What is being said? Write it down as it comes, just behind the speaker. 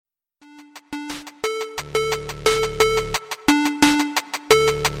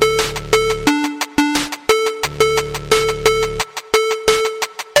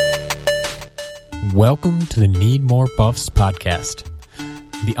Welcome to the Need More Buffs podcast,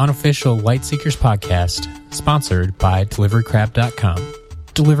 the unofficial Lightseekers podcast, sponsored by DeliveryCrab.com.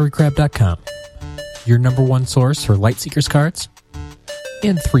 DeliveryCrab.com, your number one source for Lightseekers cards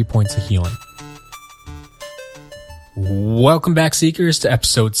and 3 points of healing. Welcome back, Seekers, to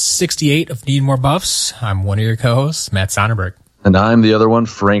episode 68 of Need More Buffs. I'm one of your co-hosts, Matt Sonnenberg. And I'm the other one,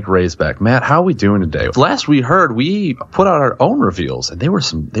 Frank Raisbeck. Matt, how are we doing today? Last we heard, we put out our own reveals, and they were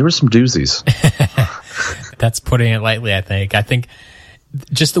some doozies. That's putting it lightly, I think. I think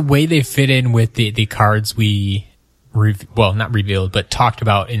just the way they fit in with the cards we, not revealed, but talked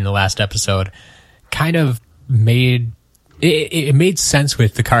about in the last episode, kind of made, it made sense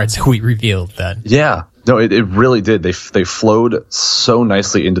with the cards that we revealed then. Yeah. No, it really did. They flowed so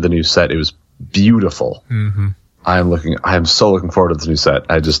nicely into the new set. It was beautiful. Mm-hmm. I am so looking forward to this new set.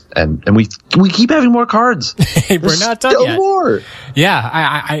 And we keep having more cards. We're not done yet. More. Yeah.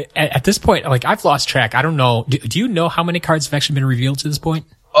 I at this point, like, I've lost track. I don't know. Do you know how many cards have actually been revealed to this point?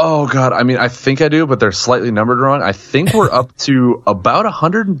 Oh God. I mean, I think I do, but they're slightly numbered wrong. I think we're up to about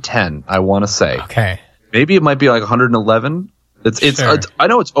 110, I want to say. Okay. Maybe it might be like 111. Sure. I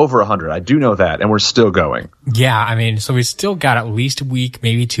know it's over 100. I do know that, and we're still going. Yeah. I mean, so we still got at least a week,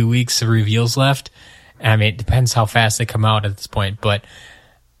 maybe 2 weeks of reveals left. I mean, it depends how fast they come out at this point, but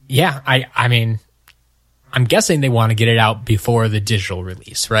yeah, I mean, I'm guessing they want to get it out before the digital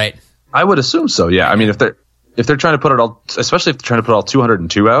release, right? I would assume so. Yeah. I mean, if they're trying to put it all, especially if they're trying to put all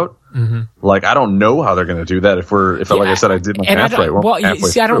 202 out, like, I don't know how they're going to do that. If like I said, I did my math right. Well, you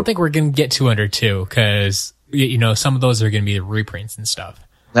see, I don't think we're going to get 202 because, you know, some of those are going to be the reprints and stuff.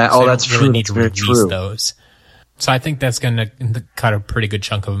 That's true. Really need to very release true. those. So I think that's going to cut a pretty good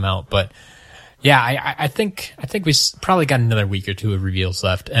chunk of them out, but yeah, I think we probably got another week or two of reveals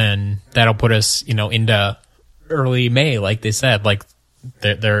left, and that'll put us, you know, into early May, like they said. Like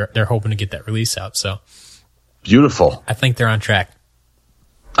they're hoping to get that release out. So beautiful. I think they're on track.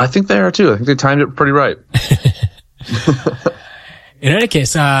 I think they are too. I think they timed it pretty right. In any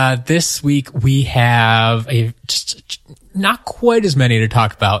case, this week we have not quite as many to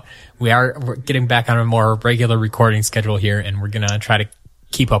talk about. We're getting back on a more regular recording schedule here, and we're gonna try to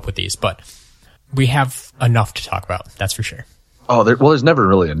keep up with these, but we have enough to talk about, that's for sure. Oh, there's never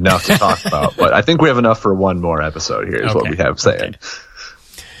really enough to talk about, but I think we have enough for one more episode here is what we have saying. Okay.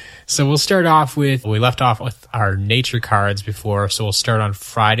 So we'll start off we left off with our nature cards before, so we'll start on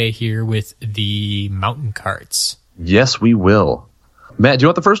Friday here with the mountain cards. Yes, we will. Matt, do you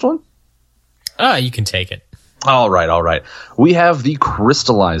want the first one? You can take it. All right. We have the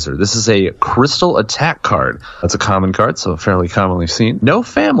Crystallizer. This is a crystal attack card. That's a common card, so fairly commonly seen. No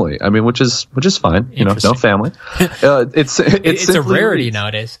family. I mean, which is fine. You know, no family. It's a rarity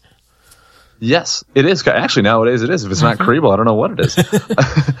nowadays. Yes, it is. Actually, nowadays it is. If it's not Kribble, I don't know what it is.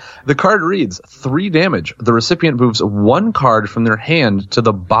 The card reads 3 damage. The recipient moves 1 card from their hand to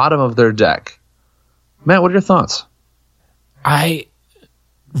the bottom of their deck. Matt, what are your thoughts? I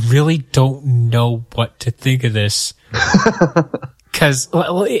really don't know what to think of this. Because,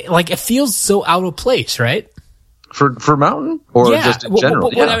 like, it feels so out of place, right? For Mountain? Or just in general?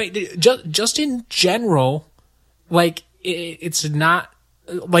 I mean, just in general, like, it's not,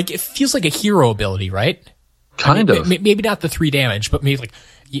 like, it feels like a hero ability, right? Kind of. Maybe not the 3 damage, but maybe, like,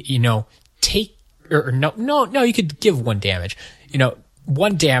 you know, take, or no, you could give 1 damage. You know,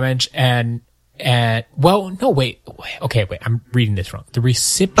 1 damage and wait, I'm reading this wrong. The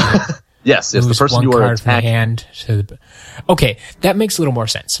recipient. Yes, it's the person you are attacking. Hand to okay, that makes a little more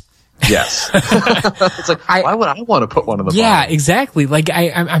sense. Yes. It's like, why would I want to put one in the bottom? Exactly. Like,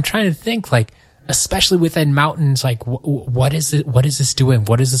 I'm trying to think, like, especially within mountains, like, what is it? What is this doing?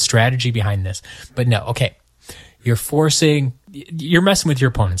 What is the strategy behind this? But no, okay. You're messing with your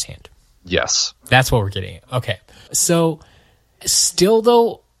opponent's hand. Yes. That's what we're getting at. Okay. So, still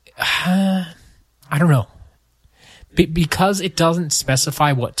though, I don't know. Because it doesn't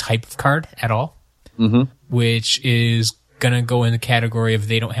specify what type of card at all, which is going to go in the category of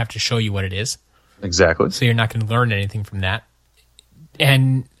they don't have to show you what it is. Exactly. So you're not going to learn anything from that.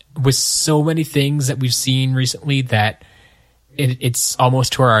 And with so many things that we've seen recently that it's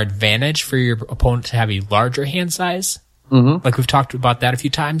almost to our advantage for your opponent to have a larger hand size. Like we've talked about that a few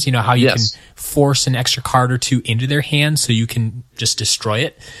times, you know, how you can force an extra card or 2 into their hand so you can just destroy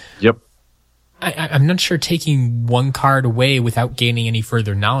it. Yep. I'm not sure taking 1 card away without gaining any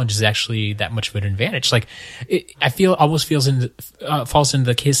further knowledge is actually that much of an advantage. Like, I feel almost falls into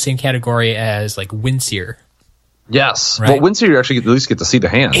the same category as like Windseer. Yes. Right? Well, Windseer, you actually at least get to see the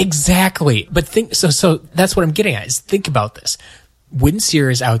hand. Exactly. But so that's what I'm getting at is think about this.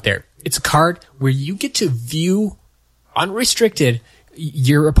 Windseer is out there. It's a card where you get to view unrestricted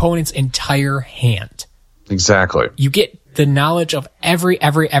your opponent's entire hand. Exactly. You get the knowledge of every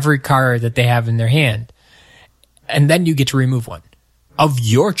card that they have in their hand, and then you get to remove one of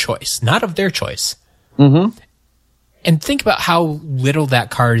your choice, not of their choice. Mm-hmm. And think about how little that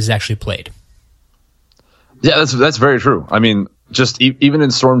card is actually played. Yeah, that's very true. I mean, just even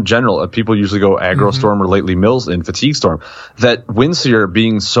in Storm General, people usually go Aggro Storm or lately Mills in Fatigue Storm. That Windseer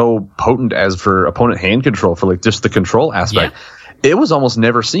being so potent as for opponent hand control, for like just the control aspect, it was almost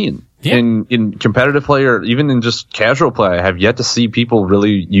never seen in competitive play or even in just casual play. I have yet to see people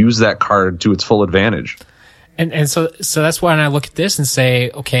really use that card to its full advantage. And so that's when I look at this and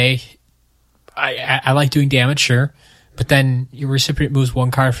say, okay, I like doing damage, sure, but then your recipient moves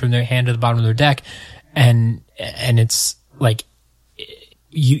one card from their hand to the bottom of their deck, and it's like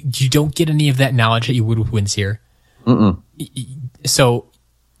you don't get any of that knowledge that you would with Windseer. So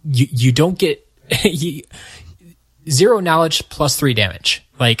you don't get 0 knowledge plus 3 damage.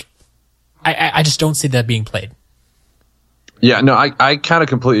 Like I just don't see that being played. Yeah, no, I kind of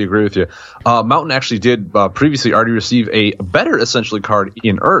completely agree with you. Mountain actually did previously already receive a better essentially card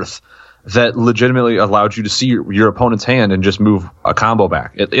in Earth that legitimately allowed you to see your opponent's hand and just move a combo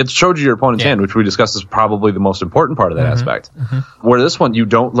back. It showed you your opponent's hand, which we discussed is probably the most important part of that aspect. Where this one, you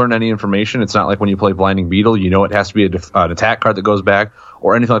don't learn any information. It's not like when you play Blinding Beetle, you know it has to be an attack card that goes back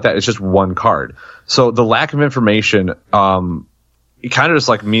or anything like that. It's just one card. So the lack of information, it kind of just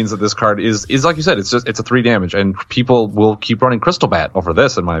like means that this card is like you said, it's a 3 damage, and people will keep running Crystal Bat over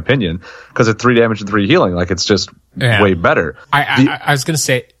this, in my opinion, because it's 3 damage and 3 healing. Like it's just way better. I was gonna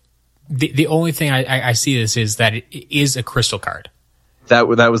say the only thing I see this is that it is a crystal card. That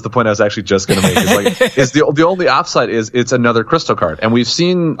was the point I was actually just going to make. Is the only offside is it's another crystal card, and we've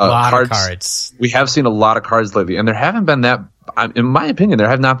seen a lot of cards. We have seen a lot of cards lately, and there haven't been that. In my opinion, there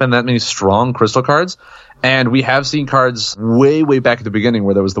have not been that many strong crystal cards. And we have seen cards way back at the beginning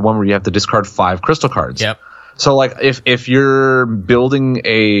where there was the one where you have to discard 5 crystal cards. Yep. So like if you're building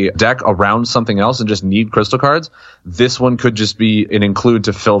a deck around something else and just need crystal cards, this one could just be an include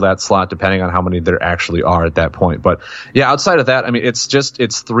to fill that slot depending on how many there actually are at that point. But yeah, outside of that, I mean,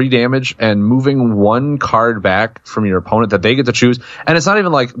 it's 3 damage and moving one card back from your opponent that they get to choose. And it's not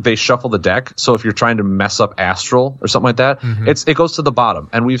even like they shuffle the deck. So if you're trying to mess up Astral or something like that, it goes to the bottom.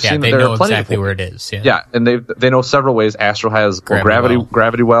 And we've seen that there are plenty exactly where it is. Yeah, and they know several ways. Astral has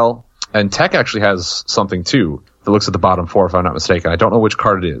Gravity Well. And Tech actually has something too that looks at the bottom 4, if I'm not mistaken. I don't know which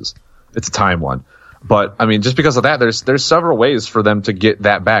card it is. It's a time one. But I mean, just because of that, there's several ways for them to get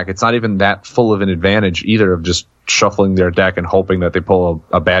that back. It's not even that full of an advantage either of just shuffling their deck and hoping that they pull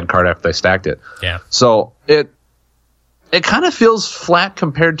a bad card after they stacked it. Yeah. So it kind of feels flat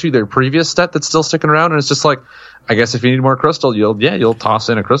compared to their previous set that's still sticking around. And it's just like, I guess if you need more crystal, you'll toss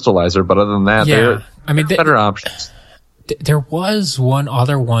in a crystallizer. But other than that, they're better options. There was one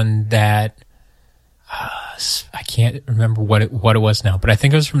other one that I can't remember what it was now, but I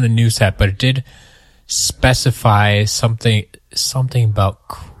think it was from the new set. But it did specify something about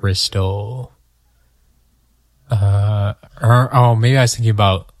crystal. Maybe I was thinking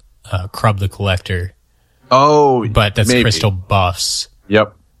about Crub the Collector. Oh, but that's maybe. crystal buffs.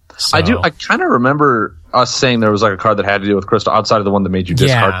 Yep. So. I kind of remember us saying there was like a card that had to deal with crystal outside of the one that made you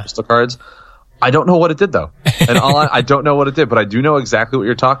discard crystal cards. I don't know what it did though, and I don't know what it did, but I do know exactly what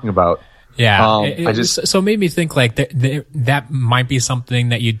you're talking about. Yeah, so it made me think like that might be something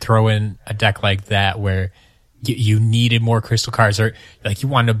that you'd throw in a deck like that where you needed more crystal cards, or like you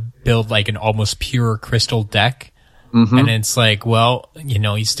want to build like an almost pure crystal deck, and it's like, well,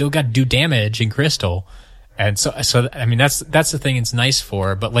 you still got to do damage in crystal, and so I mean that's the thing it's nice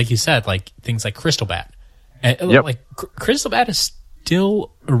for, but like you said, like things like Crystal Bat, and like Crystal Bat is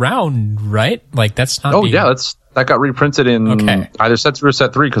still around, right? Like that's not. That got reprinted in either set 2 or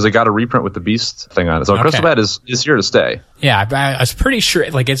set 3 because they got a reprint with the Beast thing on it. So Crystal Bat is here to stay. Yeah, I was pretty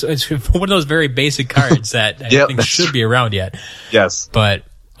sure. Like it's one of those very basic cards that I think should be around yet. Yes, but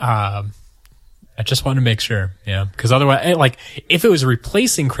I just want to make sure. Yeah, because otherwise, like if it was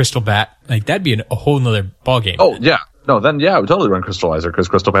replacing Crystal Bat, like that'd be a whole nother ballgame. Oh yeah, no, then I would totally run Crystallizer because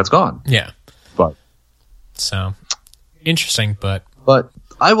Crystal Bat's gone. Yeah, but so interesting, but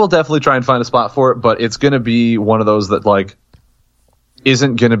I will definitely try and find a spot for it, but it's going to be one of those that like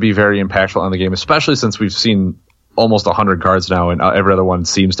isn't going to be very impactful on the game, especially since we've seen almost 100 cards now, and every other one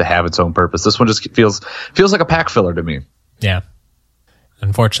seems to have its own purpose. This one just feels like a pack filler to me. Yeah.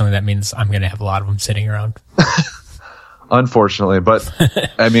 Unfortunately, that means I'm going to have a lot of them sitting around. Unfortunately, but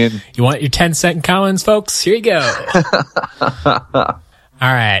I mean... You want your 10-cent coins, folks? Here you go. All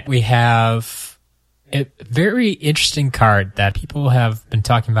right. We have a very interesting card that people have been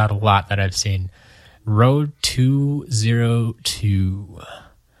talking about a lot that I've seen. Road 202.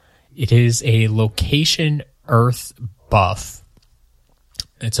 It is a location Earth buff.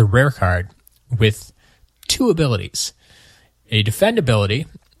 It's a rare card with 2 abilities. A defend ability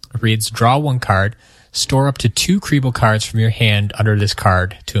reads draw 1 card, store up to 2 Kribble cards from your hand under this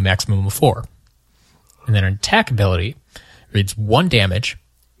card to a maximum of 4. And then an attack ability reads 1 damage,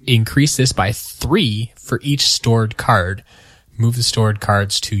 increase this by 3 for each stored card. Move the stored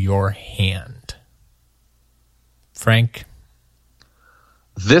cards to your hand. Frank?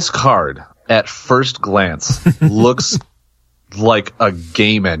 This card, at first glance, looks like a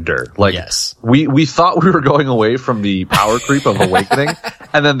game ender. Like, yes. We thought we were going away from the power creep of Awakening,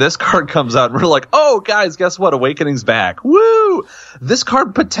 and then this card comes out, and we're like, oh, guys, guess what? Awakening's back. Woo! This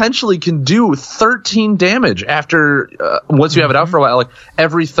card potentially can do 13 damage after, once you have it out for a while, like,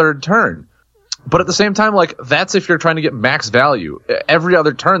 every 3rd turn. But at the same time, like, that's if you're trying to get max value. Every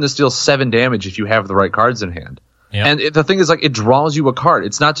other turn, this deals 7 damage if you have the right cards in hand. Yep. And the thing is, like, it draws you a card.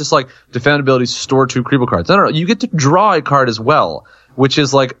 It's not just like defend ability, store 2 Kribble cards. No, you get to draw a card as well, which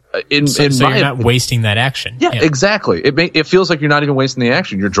is like so you're not wasting that action. Yeah, exactly. It feels like you're not even wasting the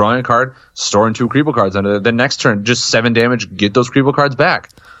action. You're drawing a card, storing 2 Kribble cards, and the next turn, just 7 damage, get those Kribble cards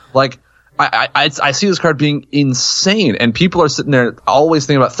back. Like, I see this card being insane, and people are sitting there always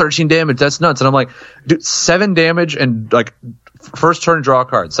thinking about 13 damage. That's nuts. And I'm like, dude, 7 damage and like first turn draw a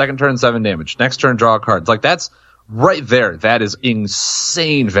card, second turn 7 damage, next turn draw a card. Like, that's right there. That is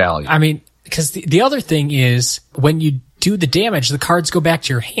insane value. I mean, because the other thing is when you do the damage, the cards go back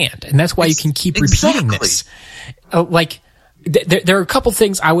to your hand, and that's why you can keep repeating this. Like, there are a couple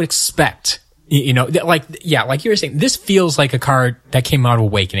things I would expect. Like you were saying, this feels like a card that came out of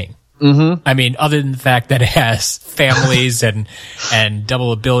Awakening. Mm-hmm. I mean, other than the fact that it has families and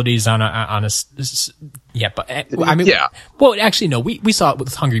double abilities on a yeah, but I mean, yeah. Well, actually, no, we saw it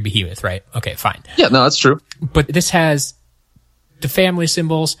with Hungry Behemoth, right? Okay, fine. Yeah, no, that's true. But this has the family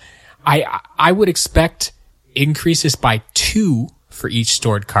symbols. I would expect increases by 2 for each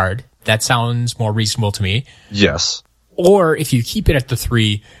stored card. That sounds more reasonable to me. Yes. Or if you keep it at the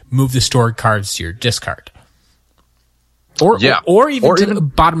 3, move the stored cards to your discard. Or even to the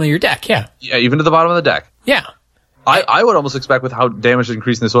bottom of your deck, yeah. Yeah, even to the bottom of the deck. Yeah. I would almost expect with how damage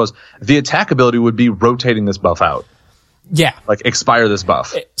increasing this was, the attack ability would be rotating this buff out. Yeah. Like, expire this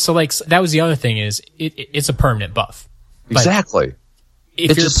buff. So, like, that was the other thing is, it's a permanent buff. Exactly.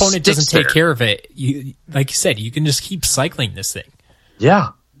 If your opponent doesn't take care of it, you, like you said, you can just keep cycling this thing. Yeah.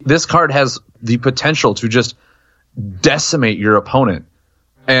 This card has the potential to just decimate your opponent.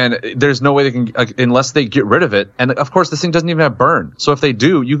 And there's no way they can, unless they get rid of it. And of course, this thing doesn't even have burn. So if they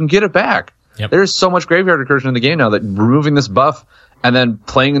do, you can get it back. Yep. There's so much graveyard recursion in the game now that removing this buff and then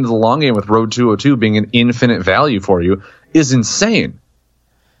playing into the long game with Road 202 being an infinite value for you is insane.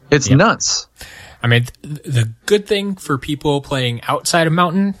 It's nuts. I mean, the good thing for people playing outside of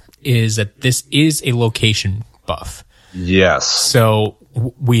Mountain is that this is a location buff. Yes. So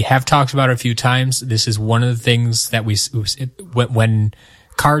we have talked about it a few times. This is one of the things that when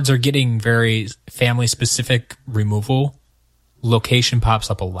cards are getting very family-specific removal, location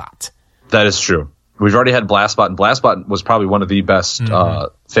pops up a lot. That is true. We've already had Blastbot, and Blastbot was probably one of the best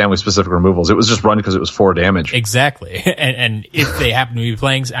family-specific removals. It was just run because it was 4 damage. Exactly. And if they happen to be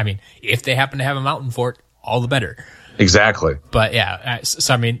playing, I mean, if they happen to have a Mountain Fort, all the better. Exactly. But yeah,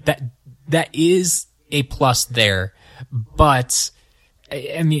 so I mean, that is a plus there. But,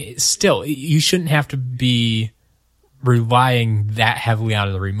 I mean, still, you shouldn't have to be relying that heavily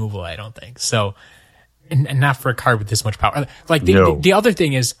on the removal, I don't think. So, and not for a card with this much power. Like, the other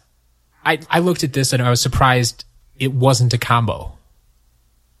thing is, I looked at this and I was surprised it wasn't a combo.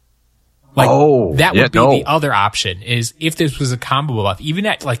 Like, that would be the other option, is if this was a combo buff, even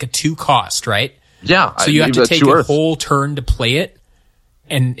at like a 2 cost, right? Yeah. So you have to take a whole turn to play it,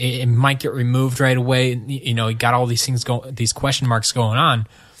 and it might get removed right away. You know, you got all these things these question marks going on,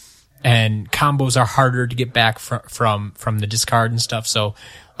 and combos are harder to get back from the discard and stuff. So,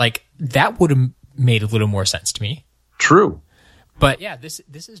 like, that would have made a little more sense to me. True. But yeah, this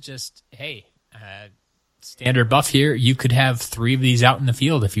is just, hey, standard buff here. You could have 3 of these out in the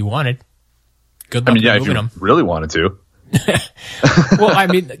field if you wanted. Good luck if you them. really wanted to. Well, I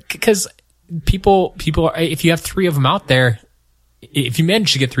mean, because people are, if you have 3 of them out there, if you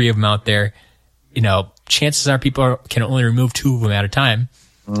manage to get 3 of them out there, you know, chances are people can only remove 2 of them at a time.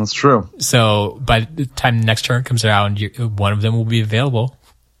 That's true. So by the time the next turn comes around, one of them will be available.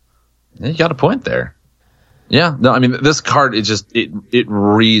 Yeah, you got a point there. Yeah, no, I mean, this card, it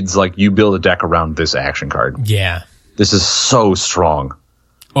reads like you build a deck around this action card. Yeah. This is so strong.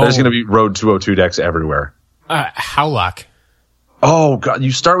 There's going to be Road 202 decks everywhere. Howlock. Oh god,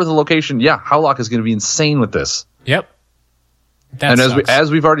 you start with a location. Yeah, Howlock is going to be insane with this. Yep. And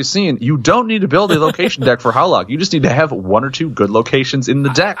as we've already seen, you don't need to build a location deck for Howlock. You just need to have one or two good locations in the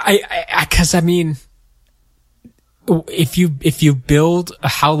deck. Because I mean, if you build a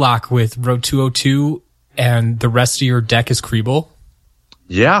Howlock with Road 202 and the rest of your deck is Kriebel,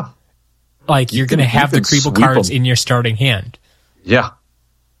 yeah, like you're going to have the Kriebel cards in your starting hand. Yeah.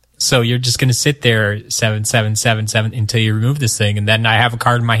 So you're just going to sit there 7, 7, 7, 7 until you remove this thing, and then I have a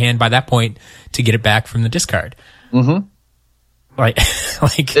card in my hand by that point to get it back from the discard. Mm-hmm. Like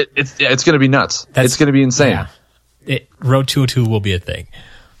it's going to be nuts. It's going to be insane. Yeah. Road 202 will be a thing.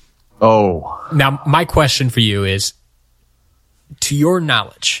 Oh. Now, my question for you is, to your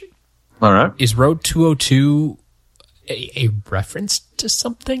knowledge, all right, is Road 202 a reference to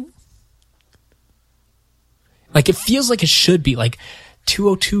something? Like, it feels like it should be. Like,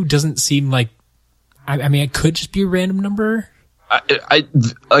 202 doesn't seem like... I mean, it could just be a random number. I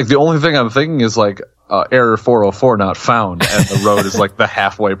like, the only thing I'm thinking is, like, error 404 not found, and the road is, like, the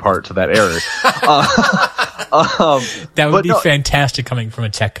halfway part to that error. That would be fantastic coming from a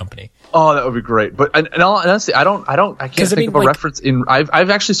tech company. Oh, that would be great. But and honestly, I can't think of a reference in. I've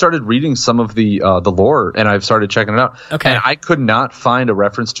actually started reading some of the lore, and I've started checking it out. Okay. And I could not find a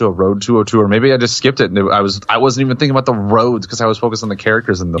reference to a Road 202, or maybe I just skipped it, and I wasn't even thinking about the roads because I was focused on the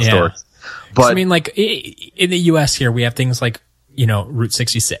characters in the story. But I mean, like in the U.S. here, we have things like Route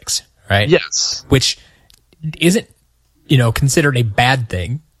 66, right? Yes. Which isn't considered a bad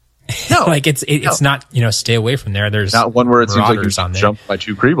thing. No, like it's not, stay away from there. There's not one where it seems like you on jump by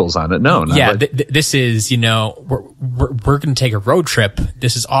 2 Kriebels on it. No, yeah. This is, we're going to take a road trip.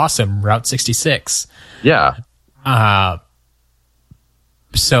 This is awesome. Route 66. Yeah.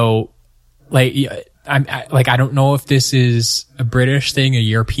 So like, I don't know if this is a British thing, a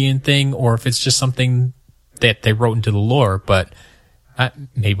European thing, or if it's just something that they wrote into the lore, but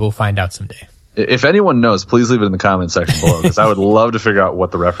maybe we'll find out someday. If anyone knows, please leave it in the comment section below, because I would love to figure out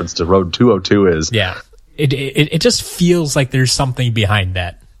what the reference to Road 202 is. Yeah. It just feels like there's something behind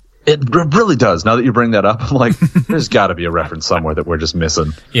that. It really does. Now that you bring that up, I'm like, there's got to be a reference somewhere that we're just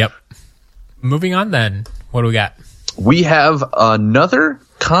missing. Yep. Moving on then. What do we got? We have another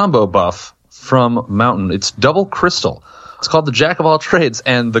combo buff from Mountain. It's Double Crystal. It's called the Jack of All Trades,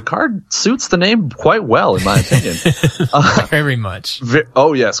 and the card suits the name quite well, in my opinion. Very much.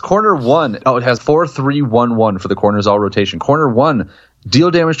 Oh, yes. Corner 1. Oh, it has 4-3-1-1 for the corners all rotation. Corner 1, deal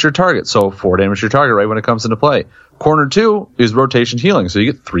damage to your target. So 4 damage to your target right when it comes into play. Corner 2 is rotation healing. So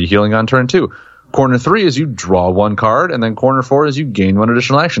you get 3 healing on turn 2. Corner 3 is you draw 1 card, and then corner 4 is you gain 1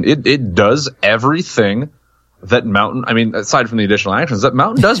 additional action. It does everything that Mountain, I mean, aside from the additional actions, that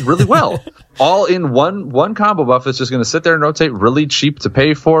Mountain does really well. All in one combo buff that's just going to sit there and rotate, really cheap to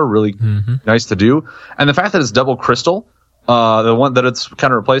pay for, really nice to do. And the fact that it's Double Crystal, the one that it's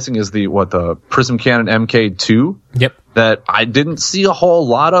kind of replacing is the Prism Cannon MK2. Yep. That I didn't see a whole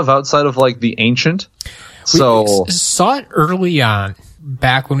lot of outside of like the Ancient. So we saw it early on,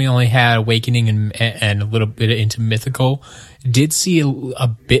 back when we only had Awakening and a little bit into Mythical. Did see a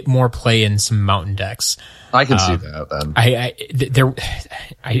bit more play in some Mountain decks. I can see that then.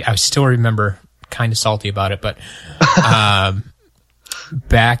 I still remember, kind of salty about it, but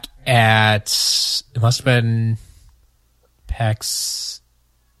back at, it must have been PAX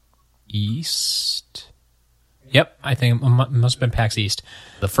East. Yep, I think it must have been PAX East.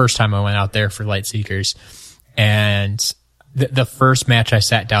 The first time I went out there for Light Seekers, and the first match I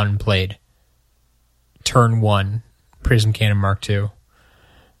sat down and played, turn 1, Prism Cannon Mark II.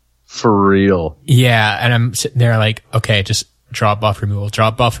 For real. Yeah, and I'm sitting there like, okay, just draw buff removal.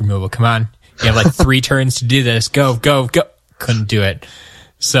 Come on. You have like 3 turns to do this. Go. Couldn't do it.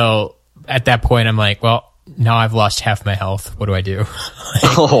 So at that point, I'm like, well, now I've lost half my health. What do I do?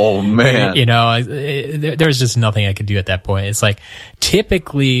 Like, oh, man. There's just nothing I could do at that point. It's like,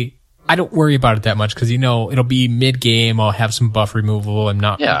 typically, I don't worry about it that much because, it'll be mid-game. I'll have some buff removal. I'm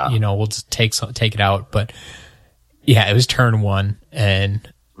not, we'll just take it out. But yeah, it was turn 1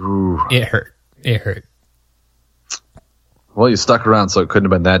 and... Ooh. It hurt. Well, you stuck around, so it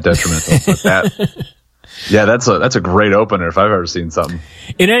couldn't have been that detrimental. But that's a great opener if I've ever seen something.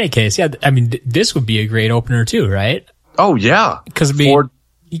 In any case, yeah, I mean, this would be a great opener too, right? Oh yeah, because you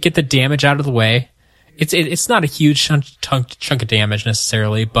get the damage out of the way. It's not a huge chunk of damage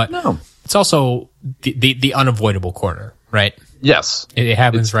necessarily, but it's also the unavoidable corner, right? Yes, it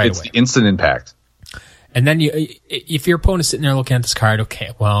happens right away. It's the instant impact. And then if your opponent's sitting there looking at this card, okay,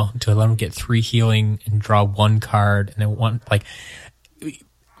 well, do I let him get 3 healing and draw 1 card and then 1, like,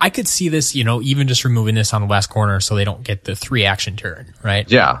 I could see this, even just removing this on the last corner so they don't get the 3 action turn,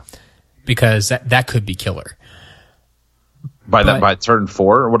 right? Yeah. Because that could be killer. by turn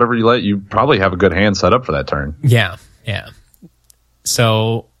 4 or whatever you probably have a good hand set up for that turn. Yeah.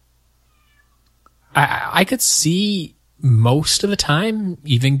 So I could see most of the time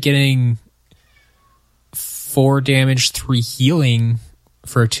even getting 4 damage, 3 healing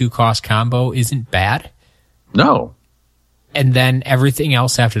for a 2-cost combo isn't bad. No. And then everything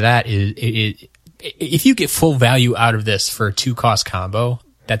else after that is if you get full value out of this for a 2-cost combo,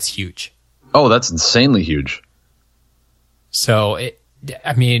 that's huge. Oh, that's insanely huge. So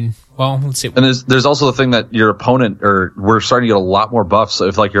let's see. And there's also the thing that your opponent, or we're starting to get a lot more buffs. So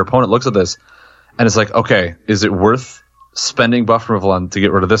if like your opponent looks at this and it's like, okay, is it worth spending buff removal on to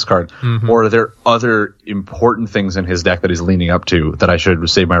get rid of this card, or are there other important things in his deck that he's leaning up to that I should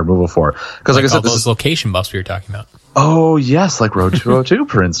save my removal for? Because like I said, those location buffs we were talking about. Oh yes, like Road 202,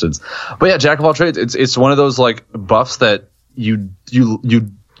 for instance. But yeah, Jack of all trades. It's one of those like buffs that you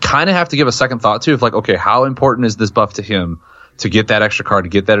kind of have to give a second thought to. If like, okay, how important is this buff to him to get that extra card, to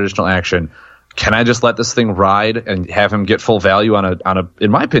get that additional action? Can I just let this thing ride and have him get full value on a,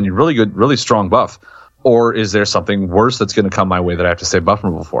 in my opinion, really good, really strong buff? Or is there something worse that's going to come my way that I have to save buff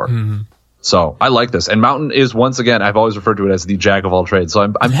removal for? So I like this. And Mountain is, once again, I've always referred to it as the Jack of all trades. So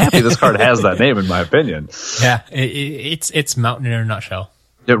I'm happy this card has that name, in my opinion. Yeah, it's Mountain in a nutshell.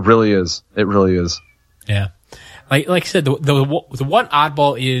 It really is. It really is. Yeah. Like I said, the one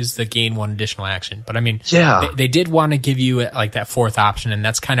oddball is the gain 1 additional action. But I mean, they did want to give you like that 4th option, and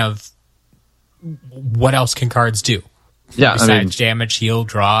that's kind of what else can cards do? Yeah, besides damage, heal,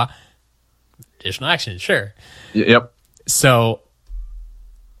 draw, additional action, sure. Yep. So,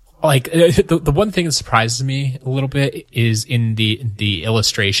 like the one thing that surprises me a little bit is in the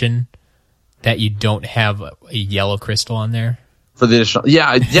illustration that you don't have a yellow crystal on there for the additional.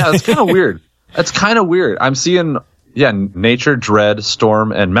 Yeah, that's kind of weird. That's kind of weird. I'm seeing, Nature, Dread,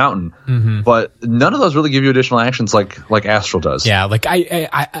 Storm, and Mountain, but none of those really give you additional actions like Astral does. Yeah, like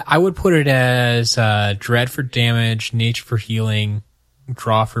I would put it as Dread for damage, Nature for healing,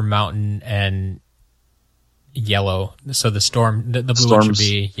 Draw for Mountain, and yellow. So the Storm, the blue one should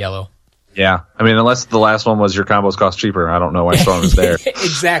be yellow. Yeah, I mean, unless the last one was your combos cost cheaper, I don't know why Storm is there.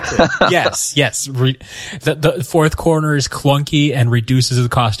 Exactly. Yes. The 4th corner is clunky and reduces the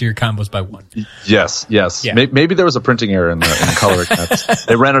cost of your combos by 1. Yes. Yeah. Maybe there was a printing error in the coloring.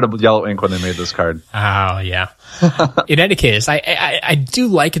 They ran out of yellow ink when they made this card. Oh yeah. In any case, I do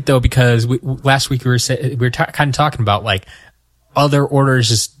like it though, because last week we were kind of talking about like other orders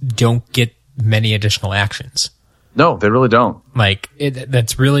just don't get many additional actions. No, they really don't. Like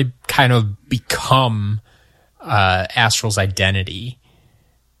that's really kind of become Astral's identity,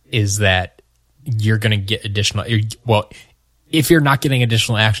 is that you're going to get additional. Well, if you're not getting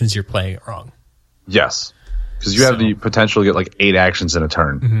additional actions, you're playing it wrong. Yes, because you have the potential to get like 8 actions in a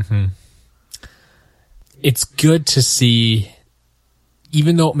turn. It's good to see,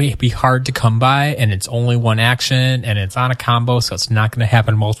 even though it may be hard to come by, and it's only 1 action, and it's on a combo, so it's not going to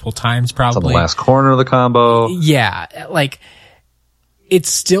happen multiple times, probably. It's on the last corner of the combo. Yeah, like, it's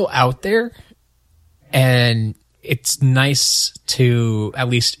still out there, and it's nice to at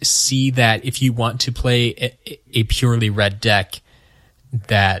least see that if you want to play a purely red deck,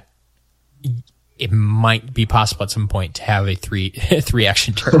 that it might be possible at some point to have a 3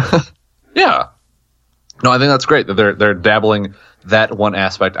 action turn. Yeah. No, I think that's great that they're dabbling that one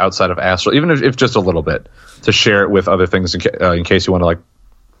aspect outside of Astral, even if just a little bit, to share it with other things in case you want to like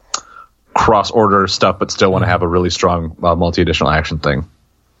cross order stuff, but still want to have a really strong multi-additional action thing.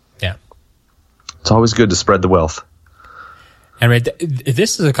 Yeah, it's always good to spread the wealth. And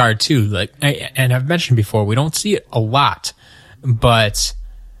this is a card too. Like, and I've mentioned before, we don't see it a lot, but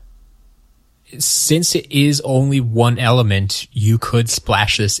since it is only 1 element, you could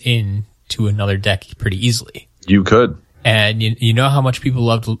splash this in to another deck pretty easily. You could. And you know how much people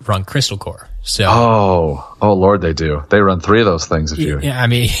love to run Crystal Core. So oh Lord, they do. They run 3 of those things. Yeah, I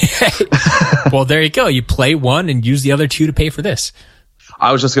mean, well, there you go. You play 1 and use the other 2 to pay for this.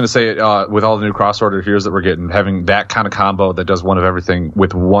 I was just going to say, with all the new cross order heroes that we're getting, having that kind of combo that does 1 of everything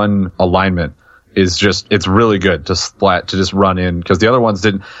with 1 alignment is just, it's really good to just run in, because the other ones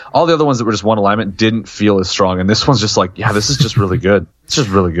didn't. All the other ones that were just 1 alignment didn't feel as strong, and this one's just like, yeah, this is just really good. It's just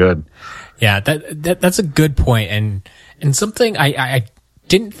really good. Yeah, that's a good point, and something I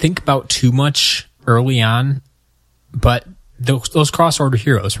didn't think about too much early on, but those cross order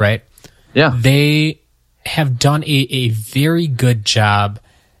heroes, right? Yeah, they have done a very good job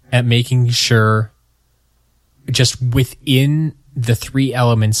at making sure, just within the 3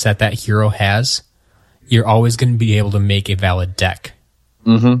 elements that hero has, you're always going to be able to make a valid deck.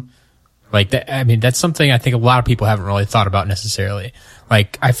 Like that, I mean, that's something I think a lot of people haven't really thought about necessarily.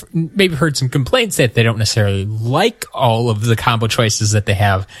 Like I've maybe heard some complaints that they don't necessarily like all of the combo choices that they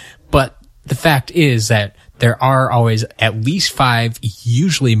have, but the fact is that there are always at least 5,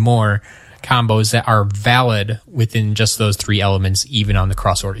 usually more combos that are valid within just those 3 elements, even on the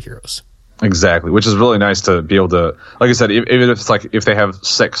cross-order heroes. Exactly, which is really nice to be able to, like I said, even if it's like if they have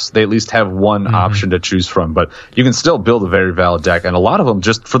 6, they at least have one option to choose from. But you can still build a very valid deck, and a lot of them,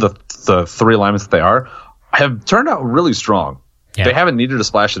 just for the 3 alignments that they are, have turned out really strong. Yeah. They haven't needed to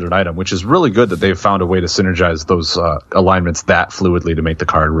splash it an item, which is really good that they've found a way to synergize those alignments that fluidly to make the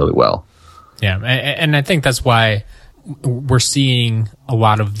card really well. Yeah, and I think that's why we're seeing a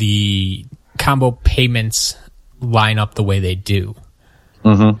lot of the combo payments line up the way they do.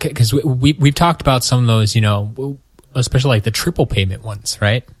 Because we've talked about some of those, you know, especially like the triple payment ones,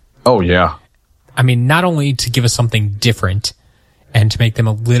 right? Oh, yeah. I mean, not only to give us something different and to make them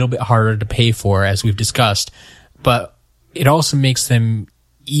a little bit harder to pay for, as we've discussed, but it also makes them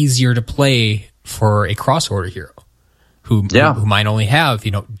easier to play for a cross-order hero who might only have, you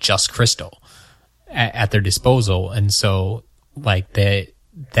know, just Crystal at their disposal. And so, like,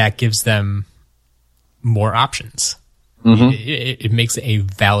 that gives them more options. It makes it a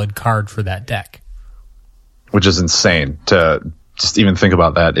valid card for that deck, which is insane to just even think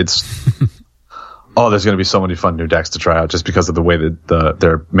about that. It's there's going to be so many fun new decks to try out just because of the way that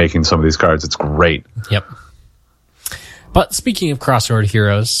they're making some of these cards. It's great. Yep. But speaking of cross-order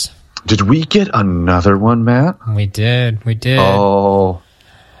heroes, did we get another one, Matt? We did. Oh,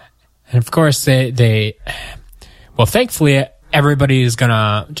 and of course they thankfully everybody is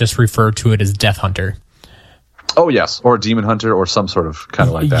gonna just refer to it as Death Hunter. Oh, yes. Or Demon Hunter or some sort of kind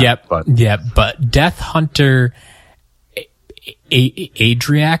of like that. But Death Hunter,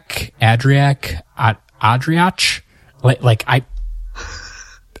 Adriac, like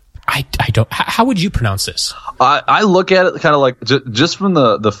I don't, how would you pronounce this? I look at it kind of like, just from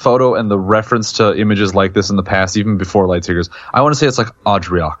the photo and the reference to images like this in the past, even before Lightseekers, I want to say it's like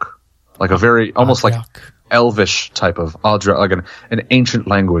Adriac. Like a very, almost like elvish type of Adriac, like an ancient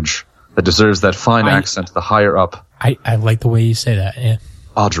language that deserves that fine accent, the higher up. I like the way you say that, yeah.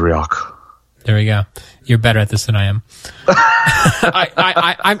 Adriac. There we go. You're better at this than I am.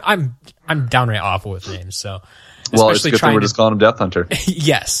 I'm downright awful with names, so. Well, it's good that we're just calling him Death Hunter.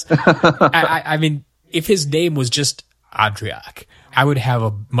 Yes. I mean, if his name was just Adriac, I would have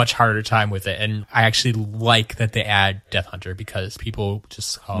a much harder time with it, and I actually like that they add Death Hunter because people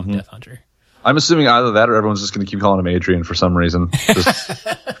just call him Death Hunter. I'm assuming either that or everyone's just going to keep calling him Adrian for some reason. Just,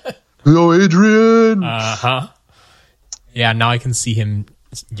 hello, Adrian! Yeah, now I can see him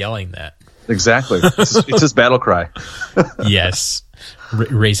yelling that. Exactly. It's his battle cry. Yes.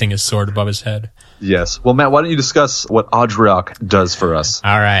 Raising his sword above his head. Yes. Well, Matt, why don't you discuss what Adriac does for us?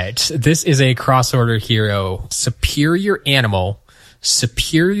 All right. This is a cross-order hero. Superior Animal,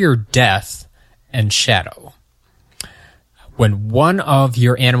 Superior Death, and Shadow. When one of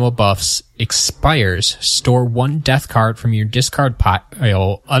your animal buffs expires, store 1 death card from your discard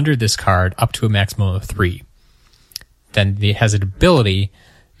pile under this card up to a maximum of 3. Then it has an ability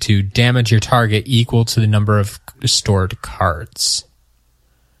to damage your target equal to the number of stored cards.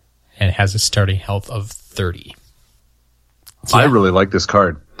 And it has a starting health of 30. So, I really like this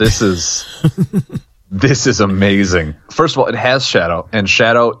card. This is amazing. First of all, it has Shadow, and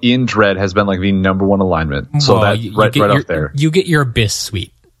Shadow in Dread has been like the number 1 alignment. So that's right up there. You get your Abyss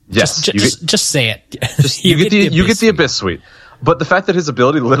Suite. Yes, just say it. You get the Abyss Suite. But the fact that his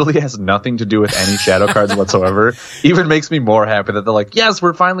ability literally has nothing to do with any Shadow cards whatsoever even makes me more happy that they're like, yes,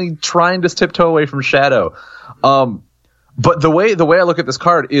 we're finally trying to tiptoe away from Shadow. But the way I look at this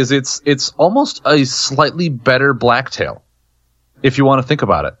card is it's almost a slightly better Blacktail, if you want to think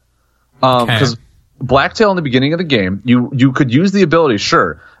about it. Because Blacktail in the beginning of the game, you could use the ability,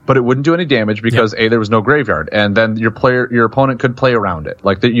 sure, but it wouldn't do any damage because there was no graveyard, and then your opponent could play around it.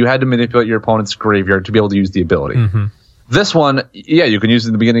 Like you had to manipulate your opponent's graveyard to be able to use the ability. Mm-hmm. This one, you can use it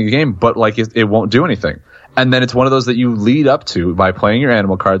in the beginning of the game, but like it won't do anything. And then it's one of those that you lead up to by playing your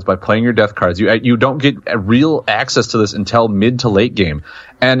animal cards, by playing your death cards. You don't get real access to this until mid to late game.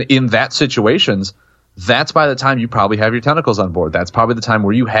 And in that situations, that's by the time you probably have your tentacles on board. That's probably the time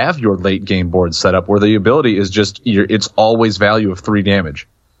where you have your late game board set up, where the ability is just, it's always value of 3 damage.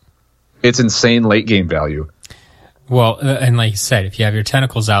 It's insane late game value. Well, and like you said, if you have your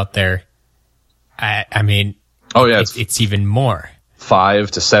tentacles out there, I mean, it's even more.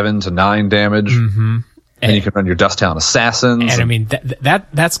 5 to 7 to 9 damage. Mm-hmm. And you can run your Dusttown Assassins. And I mean,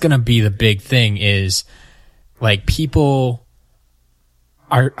 that's going to be the big thing is, like, people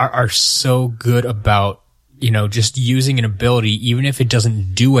are so good about, just using an ability, even if it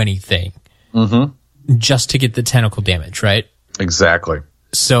doesn't do anything, just to get the tentacle damage, right? Exactly.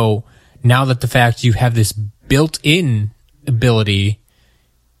 So now that the fact you have this built-in ability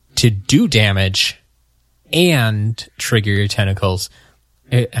to do damage and trigger your tentacles,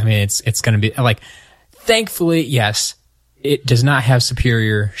 it's going to be like, thankfully, yes, it does not have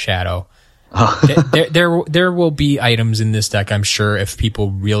superior shadow. There will be items in this deck, I'm sure, if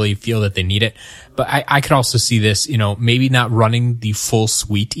people really feel that they need it. But I could also see this, maybe not running the full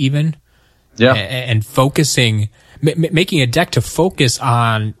suite even. Yeah. And focusing, making a deck to focus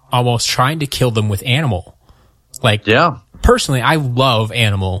on almost trying to kill them with animal. Like, yeah. Personally, I love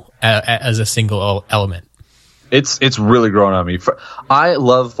animal as a single element. It's really grown on me. I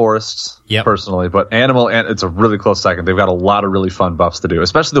love forests personally, but animal, and it's a really close second. They've got a lot of really fun buffs to do,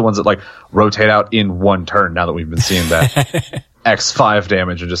 especially the ones that like rotate out in one turn. Now that we've been seeing that X5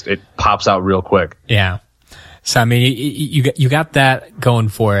 damage and just it pops out real quick. Yeah. So I mean, you got that going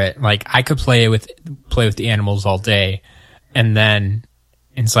for it. Like I could play with the animals all day, and then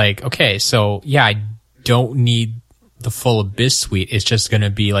it's like, okay, so yeah, I don't need the full Abyss suite. It's just going to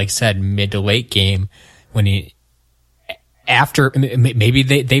be, like I said, mid to late game when after maybe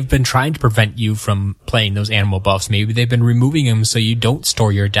they've been trying to prevent you from playing those animal buffs. Maybe they've been removing them so you don't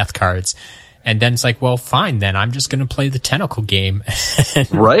store your death cards. And then it's like, well, fine, then I'm just going to play the tentacle game.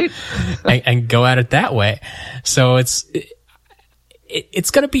 Right. and go at it that way. So it's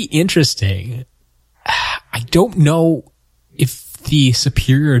going to be interesting. I don't know if the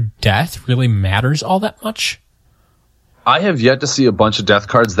superior death really matters all that much. I have yet to see a bunch of death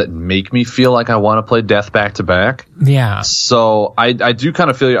cards that make me feel like I want to play death back to back. Yeah. So I do kind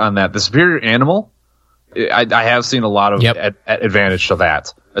of feel you on that. The superior animal, I have seen a lot of advantage to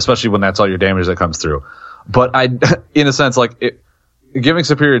that, especially when that's all your damage that comes through. But in a sense, like giving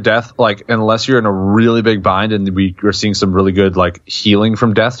superior death, like unless you're in a really big bind and we're seeing some really good like healing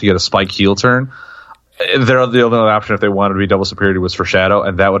from death to get a spike heal turn. The only option if they wanted to be double superiority was for shadow,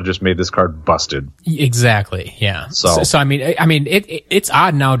 and that would have just made this card busted. Exactly. Yeah. So I mean, it's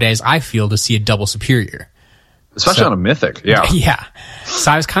odd nowadays, I feel, to see a double superior, especially on a mythic. Yeah. Yeah.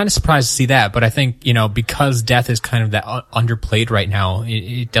 So I was kind of surprised to see that, but I think because death is kind of that underplayed right now,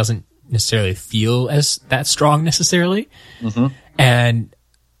 it doesn't necessarily feel as that strong necessarily. Mm-hmm. And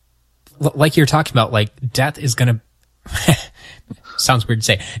like you're talking about, like death is gonna sounds weird to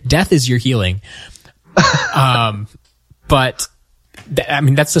say. Death is your healing. But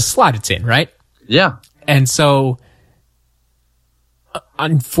that's the slot it's in, right? Yeah. And so,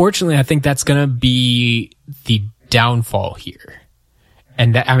 unfortunately, I think that's gonna be the downfall here.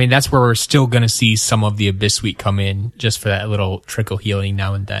 And that's where we're still gonna see some of the Abyss Suite come in, just for that little trickle healing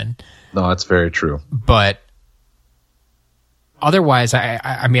now and then. No, that's very true. But otherwise,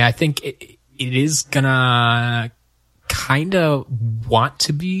 I think it is gonna kind of want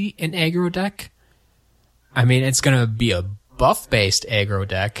to be an aggro deck. It's going to be a buff-based aggro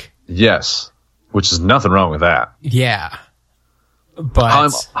deck. Yes, which is nothing wrong with that. Yeah. But how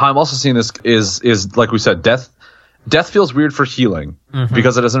I'm also seeing this is like we said, death feels weird for healing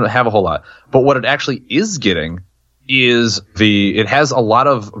because it doesn't have a whole lot. But what it actually is getting is it has a lot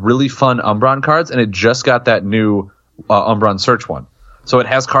of really fun Umbron cards, and it just got that new Umbron Search one. So it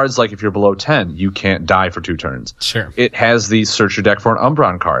has cards like if you're below 10, you can't die for 2 turns. Sure. It has the search your deck for an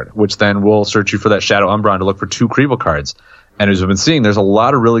Umbron card, which then will search you for that Shadow Umbron to look for 2 Kriebel cards. And as we've been seeing, there's a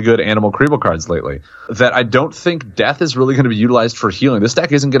lot of really good animal Kriebel cards lately that I don't think death is really going to be utilized for healing. This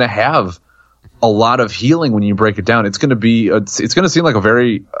deck isn't going to have a lot of healing when you break it down. It's going to seem like a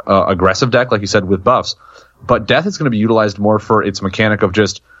very aggressive deck, like you said, with buffs. But death is going to be utilized more for its mechanic of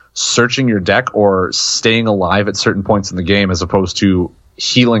just searching your deck or staying alive at certain points in the game, as opposed to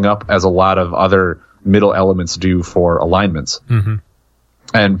healing up as a lot of other middle elements do for alignments. Mm-hmm.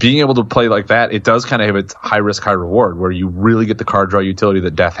 And being able to play like that, it does kind of have its high risk, high reward, where you really get the card draw utility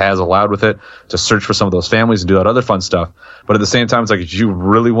that death has allowed with it to search for some of those families and do that other fun stuff. But at the same time, it's like if you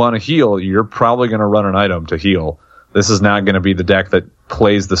really want to heal, you're probably going to run an item to heal. This is not going to be the deck that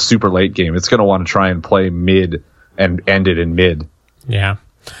plays the super late game. It's going to want to try and play mid and end it in mid. Yeah.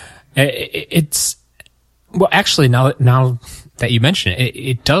 It's well, actually, now that you mention it,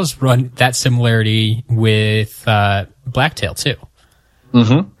 it does run that similarity with Blacktail too.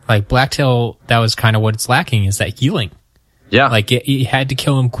 Mm-hmm. Like Blacktail, that was kind of what it's lacking, is that healing. Yeah. Like you had to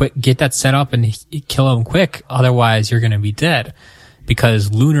kill him quick, get that set up and kill him quick. Otherwise, you're going to be dead, because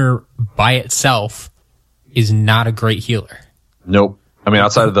Lunar by itself is not a great healer. Nope.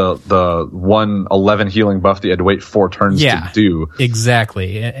 Outside of the 111 healing buff that you had to wait 4 turns to do.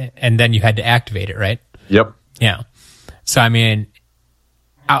 Exactly. And then you had to activate it, right? Yep. Yeah. So,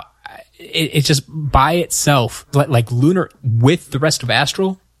 it's just by itself, like Lunar with the rest of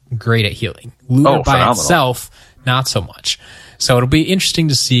Astral great at healing. Luna by phenomenal. itself, not so much. So it'll be interesting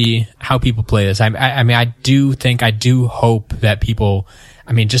to see how people play this. I mean, I do hope that people,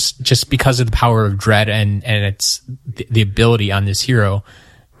 I mean, just because of the power of Dread and it's the ability on this hero,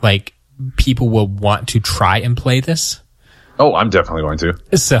 like, people will want to try and play this. Oh, I'm definitely going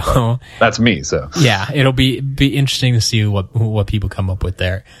to. So that's me. So yeah, it'll be interesting to see what people come up with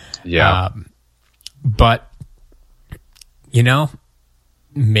there. Yeah. But you know,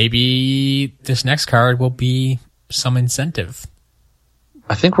 maybe this next card will be some incentive.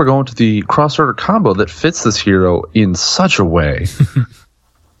 I think we're going to the cross-order combo that fits this hero in such a way.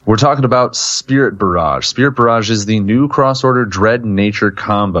 We're talking about Spirit Barrage. Spirit Barrage is the new cross-order Dread Nature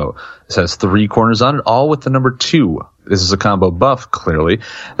combo. This has 3 corners on it, all with the number 2. This is a combo buff, clearly,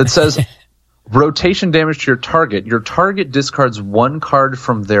 that says rotation damage to your target. Your target discards 1 card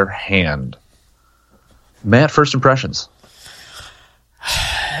from their hand. Matt, first impressions.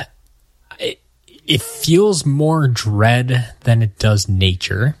 It feels more Dread than it does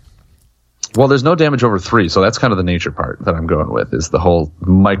Nature. Well, there's no damage over 3, so that's kind of the Nature part that I'm going with, is the whole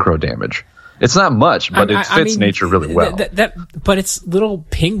micro damage. It's not much, but it fits Nature really well. But it's little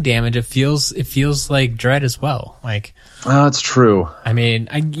ping damage. It feels like Dread as well. Like, oh, it's true. I mean,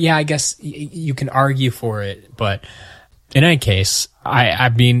 I guess you can argue for it, but in any case, I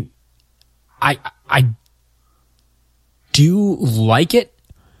mean, I do like it,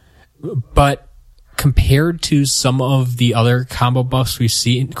 but compared to some of the other combo buffs we've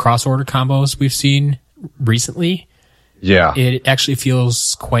seen, cross-order combos we've seen recently, yeah, it actually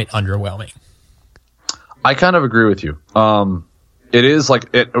feels quite underwhelming. I kind of agree with you. It is like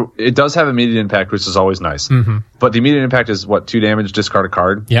it does have immediate impact, which is always nice. Mm-hmm. But the immediate impact is what, 2 damage, discard a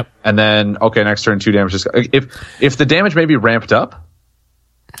card. Yep. And then next turn 2 damage. If the damage may be ramped up,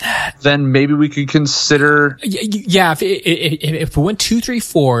 then maybe we could consider. Yeah, if it went 2, 3,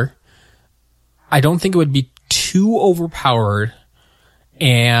 4, I don't think it would be too overpowered,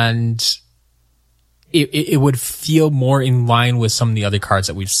 and it would feel more in line with some of the other cards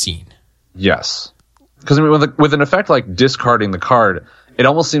that we've seen. Yes. Because I mean, with an effect like discarding the card, it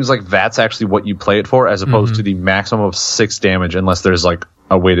almost seems like that's actually what you play it for, as opposed to the maximum of 6 damage, unless there's like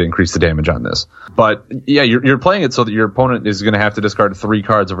a way to increase the damage on this. But yeah, you're playing it so that your opponent is going to have to discard 3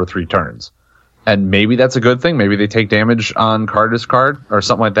 cards over 3 turns. And maybe that's a good thing. Maybe they take damage on card discard or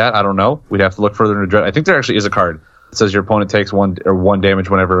something like that. I don't know. We'd have to look further into Dread. I think there actually is a card that says your opponent takes 1 damage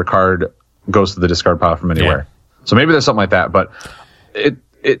whenever a card goes to the discard pile from anywhere. Yeah. So maybe there's something like that. But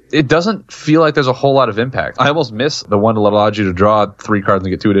it doesn't feel like there's a whole lot of impact. I almost miss the one that allowed you to draw 3 cards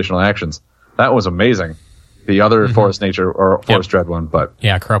and get 2 additional actions. That was amazing. The other Forest Nature or Forest Dread one, but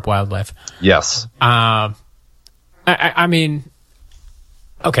yeah, Corrupt Wildlife. Yes. I mean,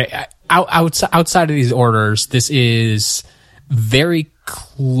 okay. Outside of these orders, this is very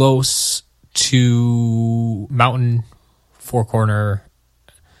close to Mountain, 4 Corner,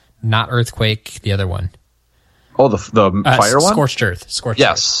 not Earthquake, the other one. Oh, the fire one? Scorched Earth.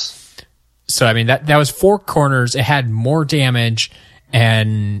 Yes. Earth. So, I mean, that was 4 corners. It had more damage,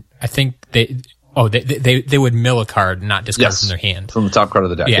 and I think they would mill a card, not discard from their hand. From the top card of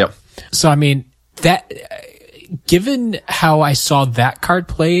the deck, yeah. Yep. So, I mean, that, given how I saw that card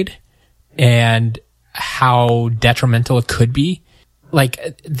played and how detrimental it could be,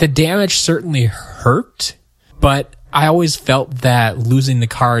 like, the damage certainly hurt, but I always felt that losing the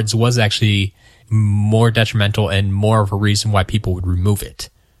cards was actually more detrimental and more of a reason why people would remove it.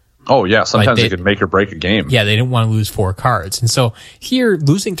 Oh, yeah. Sometimes it could make or break a game. Yeah, they didn't want to lose 4 cards. And so here,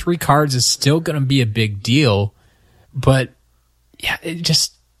 losing 3 cards is still going to be a big deal. But, yeah, it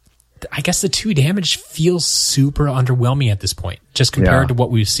just, I guess the 2 damage feels super underwhelming at this point, just compared to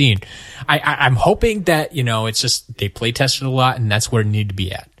what we've seen. I'm hoping that, you know, it's just they play tested a lot and that's where it needed to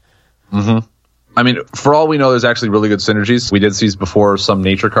be at. Mm-hmm. I mean, for all we know, there's actually really good synergies. We did see before some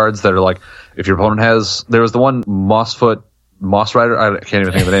nature cards that are like, if your opponent has, there was the one Moss Rider, I can't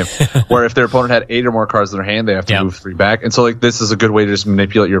even think of the name, where if their opponent had 8 or more cards in their hand, they have to move 3 back. And so, like, this is a good way to just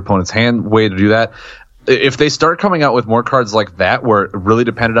manipulate your opponent's hand, way to do that. If they start coming out with more cards like that, where it really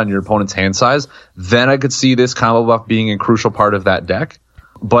depended on your opponent's hand size, then I could see this combo buff being a crucial part of that deck.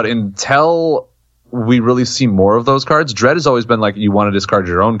 But until we really see more of those cards, Dread has always been like, you want to discard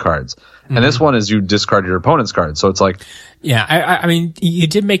your own cards. Mm-hmm. And this one is you discard your opponent's cards. So it's like, yeah, I mean, you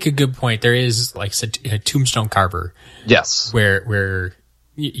did make a good point. There is like a Tombstone Carver. Yes. Where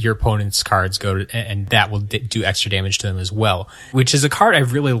your opponent's cards go to, and that will do extra damage to them as well, which is a card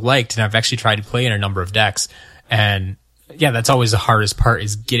I've really liked and I've actually tried to play in a number of decks. And yeah, that's always the hardest part,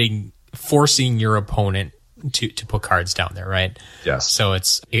 is forcing your opponent to put cards down there, right? Yes. So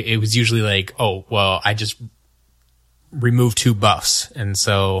it was usually like, oh, well, I just remove 2 buffs, and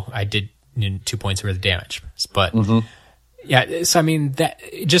so I did 2 points worth of damage. But yeah, so I mean that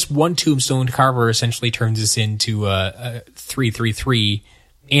just one Tombstone Carver essentially turns this into a 3/3/3,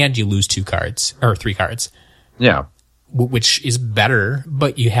 and you lose 2 cards or 3 cards. Yeah, which is better,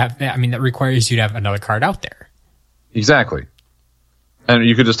 but you have, I mean, that requires you to have another card out there. exactly. And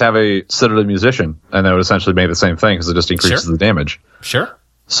you could just have a Citadel Musician, and that would essentially make the same thing because it just increases the damage. Sure.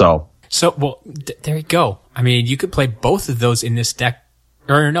 So well, there you go. I mean, you could play both of those in this deck.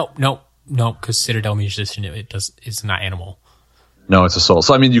 Or no, because Citadel Musician it's not animal. no, it's a soul.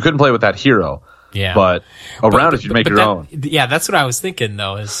 So I mean, you couldn't play with that hero. Yeah. But around it, you'd make your own. Yeah, that's what I was thinking,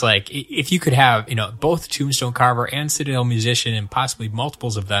 though. It's like, if you could have, both Tombstone Carver and Citadel Musician and possibly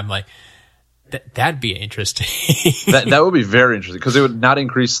multiples of them, like, that'd be interesting. that would be very interesting because it would not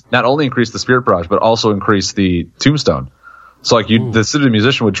only increase the Spirit Barrage, but also increase the Tombstone. So, like, the Citadel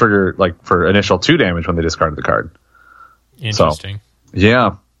Musician would trigger, like, for initial 2 damage when they discarded the card. Interesting. So,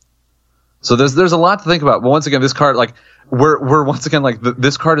 yeah. So there's a lot to think about. But once again, this card, like, we're once again like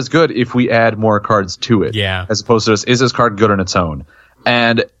this card is good if we add more cards to it. Yeah. As opposed to just, is this card good on its own?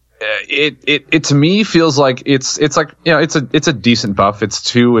 And it to me feels like it's like, it's a decent buff. It's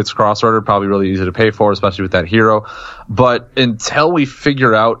 2. It's cross ordered, probably really easy to pay for, especially with that hero. But until we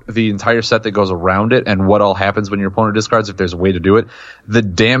figure out the entire set that goes around it and what all happens when your opponent discards, if there's a way to do it, the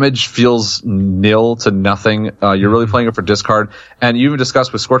damage feels nil to nothing. You're really playing it for discard. And you even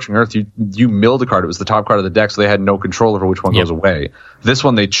discussed with Scorching Earth, you milled a card. It was the top card of the deck, so they had no control over which one goes away. This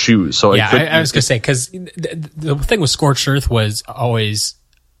one they choose. So yeah, I was gonna say, because the thing with Scorched Earth was always,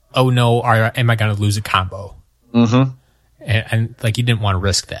 oh no, am I going to lose a combo? Mm-hmm. And like, you didn't want to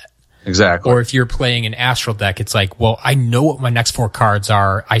risk that. Exactly. Or if you're playing an Astral deck, it's like, well, I know what my next 4 cards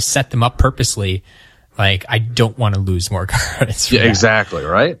are. I set them up purposely. Like, I don't want to lose more cards. Yeah, exactly,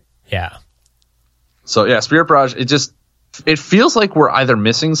 right? Yeah. So yeah, Spirit Barrage, it feels like we're either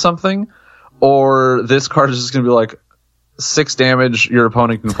missing something or this card is just going to be like 6 damage, your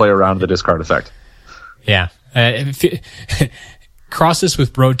opponent can play around the discard effect. Yeah. Cross this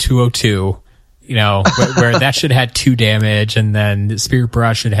with Road 202, where that should have had 2 damage, and then the Spirit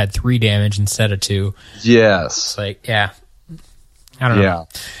Barrage should have had 3 damage instead of 2. Yes. It's like, yeah. I don't know. Yeah.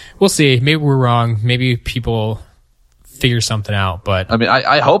 We'll see. Maybe we're wrong. Maybe people figure something out, but... I mean,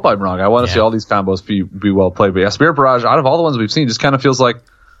 I hope I'm wrong. I want to see all these combos be well played. But yeah, Spirit Barrage, out of all the ones we've seen, just kind of feels like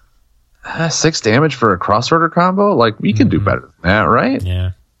 6 damage for a cross order combo? Like, we can do better than that, right?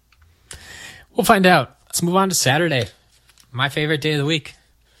 Yeah. We'll find out. Let's move on to Saturday. My favorite day of the week.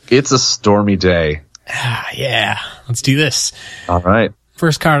 It's a stormy day. Yeah. Let's do this. All right.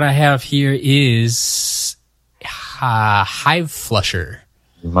 First card I have here is Hive Flusher.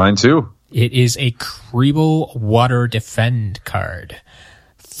 Mine too. It is a Kriebel Water Defend card.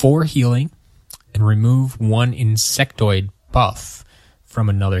 4 healing and remove 1 insectoid buff from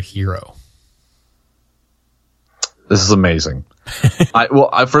another hero. This is amazing. First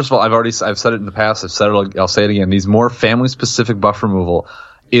of all, I've said it in the past. I'll say it again. These more family specific buff removal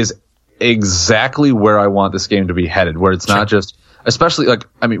is exactly where I want this game to be headed. Where it's not just, especially like,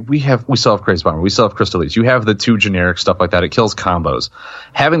 I mean, we still have Crazy Bomber, we still have Crystal Leech. You have the 2 generic stuff like that. It kills combos.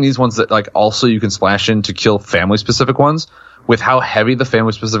 Having these ones that like also you can splash in to kill family specific ones with how heavy the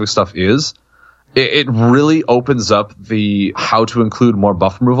family specific stuff is. It really opens up the how to include more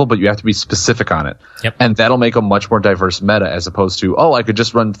buff removal, but you have to be specific on it. Yep. And that'll make a much more diverse meta as opposed to, I could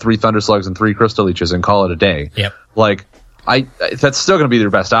just run 3 Thunder Slugs and 3 Crystal Leeches and call it a day. Yep. Like, that's still going to be their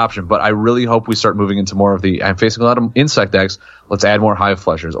best option, but I really hope we start moving into more of I'm facing a lot of insect decks. Let's add more Hive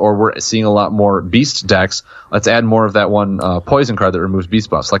Flushers. Or we're seeing a lot more beast decks. Let's add more of that one poison card that removes beast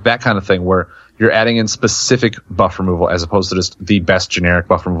buffs. Like that kind of thing where you're adding in specific buff removal as opposed to just the best generic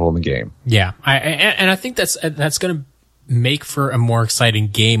buff removal in the game. Yeah. I think that's going to make for a more exciting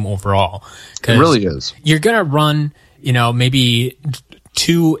game overall. It really is. You're going to run, maybe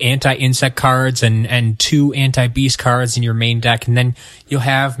 2 anti-insect cards and 2 anti-beast cards in your main deck, and then you'll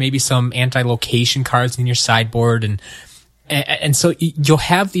have maybe some anti-location cards in your sideboard, and so you'll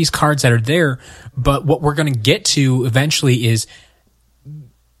have these cards that are there, but what we're going to get to eventually is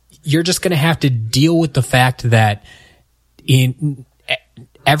you're just going to have to deal with the fact that in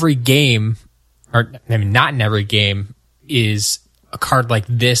every game, or I mean, not in every game, is a card like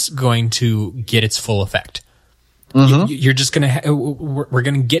this going to get its full effect. Mm-hmm. You're just going to, we're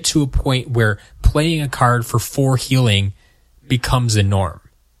going to get to a point where playing a card for 4 healing becomes the norm.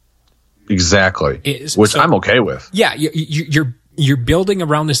 Exactly. Which I'm okay with. Yeah. You're building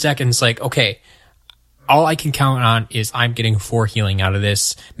around this deck and it's like, okay, all I can count on is I'm getting 4 healing out of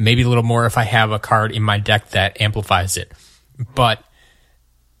this. Maybe a little more if I have a card in my deck that amplifies it. But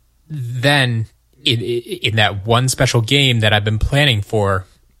then in that one special game that I've been planning for,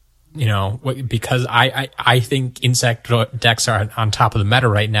 because I think insect decks are on top of the meta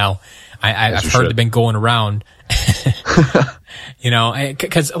right now. I've heard they've been going around,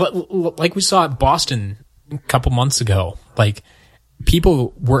 because like we saw at Boston a couple months ago, like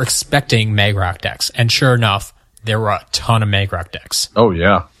people were expecting Magrock decks, and sure enough, there were a ton of Magrock decks. Oh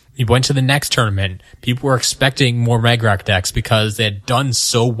yeah. You went to the next tournament, people were expecting more Magrock decks because they had done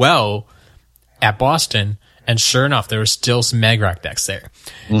so well at Boston, and sure enough, there were still some Magrock decks there.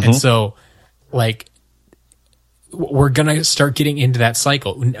 Mm-hmm. And so, like, we're going to start getting into that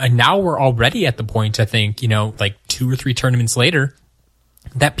cycle. And now we're already at the point, I think, like 2 or 3 tournaments later,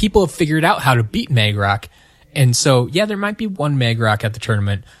 that people have figured out how to beat Magrock. And so, yeah, there might be one Magrock at the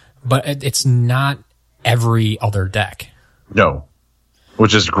tournament, but it's not every other deck. No.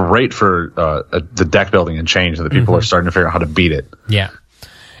 Which is great for the deck building and change, that people are starting to figure out how to beat it. Yeah.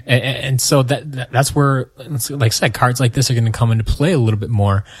 And so that's where, like I said, cards like this are going to come into play a little bit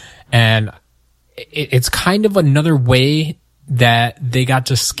more. And it's kind of another way that they got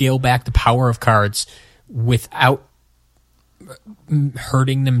to scale back the power of cards without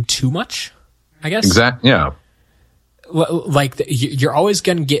hurting them too much, I guess. Exactly. Yeah. Like, you're always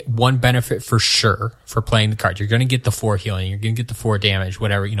going to get one benefit for sure for playing the card. You're going to get the 4 healing. You're going to get the 4 damage,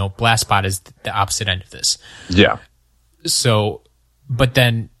 whatever. Blast Spot is the opposite end of this. Yeah. So, but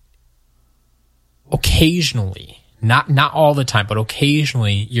then occasionally, not all the time, but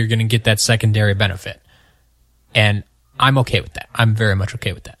occasionally you're going to get that secondary benefit. And I'm okay with that. I'm very much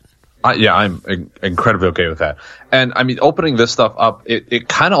okay with that. Yeah, I'm incredibly okay with that. And I mean, opening this stuff up, it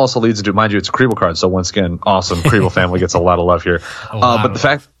kind of also leads into, mind you, it's a Kriebel card. So once again, awesome. Kriebel family gets a lot of love here. But the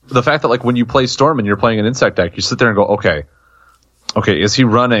fact that like when you play Storm and you're playing an insect deck, you sit there and go, okay, is he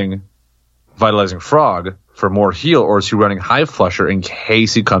running Vitalizing Frog for more heal, or is he running Hive Flusher in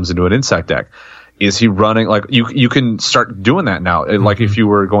case he comes into an insect deck? Is he running, like, you can start doing that now. Like, if you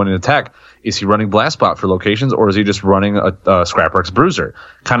were going in attack, is he running Blast Spot for locations, or is he just running a Scrapworks Bruiser?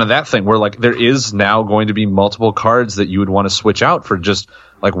 Kind of that thing where, like, there is now going to be multiple cards that you would want to switch out for just,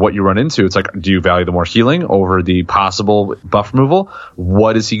 like, what you run into. It's like, do you value the more healing over the possible buff removal?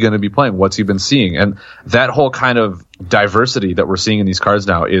 What is he going to be playing? What's he been seeing? And that whole kind of diversity that we're seeing in these cards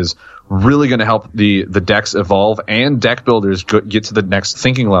now is really going to help the decks evolve, and deck builders get to the next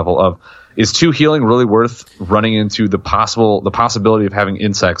thinking level of, is 2 healing really worth running into the possibility of having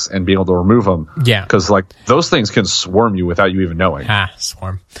insects and being able to remove them? Yeah. Because, like, those things can swarm you without you even knowing.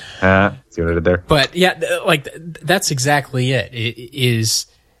 Swarm. See what I did there? But, yeah, like, that's exactly it.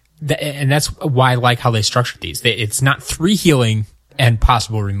 And that's why I like how they structured these. It's not 3 healing and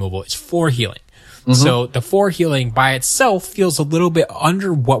possible removal. It's 4 healing. Mm-hmm. So the 4 healing by itself feels a little bit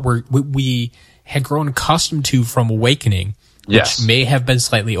under what we had grown accustomed to from Awakening. Which may have been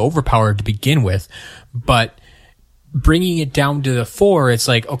slightly overpowered to begin with, but bringing it down to the 4, it's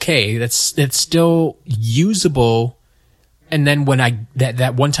like, okay, that's still usable. And then when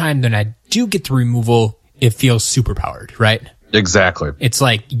that one time then I do get the removal, it feels super powered, right? Exactly. It's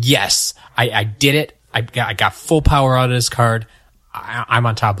like, yes, I did it. I got full power out of this card. I'm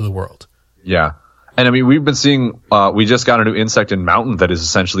on top of the world. Yeah. And I mean, we've been seeing, we just got a new insect in Mountain that is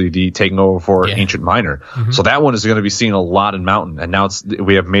essentially the taking over for Ancient Miner. Mm-hmm. So that one is going to be seeing a lot in Mountain. And now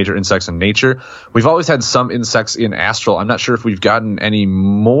we have major insects in Nature. We've always had some insects in Astral. I'm not sure if we've gotten any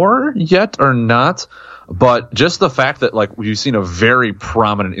more yet or not. But just the fact that, like, we've seen a very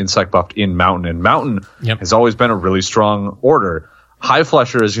prominent insect buff in Mountain, and Mountain has always been a really strong order. Hive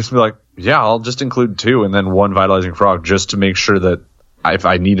Flusher is just be like, yeah, I'll just include 2 and then 1 Vitalizing Frog just to make sure that if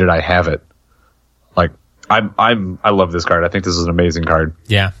I need it, I have it. Like, I love this card. I think this is an amazing card.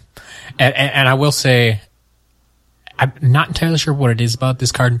 Yeah. And I will say, I'm not entirely sure what it is about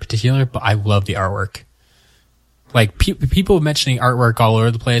this card in particular, but I love the artwork. Like, people mentioning artwork all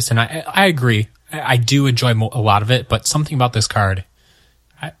over the place, and I agree. I do enjoy a lot of it, but something about this card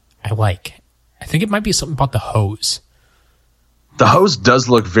I like. I think it might be something about the hose. The hose does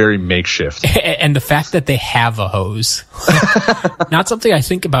look very makeshift. And the fact that they have a hose. Not something I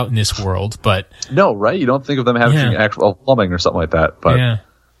think about in this world, but... No, right? You don't think of them having actual plumbing or something like that. But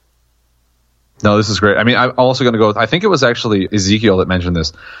no, this is great. I mean, I'm also going to go with... I think it was actually Ezekiel that mentioned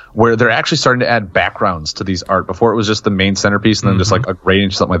this, where they're actually starting to add backgrounds to these art. Before it was just the main centerpiece and then just like a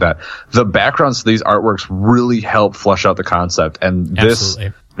gradient, something like that. The backgrounds to these artworks really help flesh out the concept. And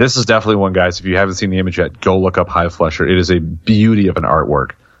This is definitely one, guys. If you haven't seen the image yet, go look up Hive Flusher. It is a beauty of an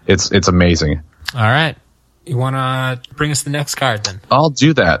artwork. It's amazing. All right. You want to bring us the next card, then? I'll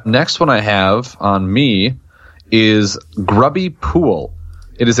do that. Next one I have on me is Grubby Pool.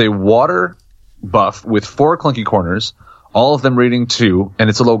 It is a water buff with 4 clunky corners, all of them rating 2, and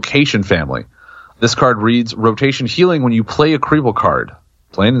it's a location family. This card reads rotation healing when you play a Kribble card.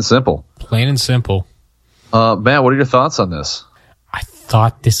 Plain and simple. Plain and simple. Matt, what are your thoughts on this? I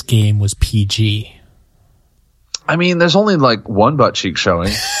thought this game was PG. I mean, there's only like one butt cheek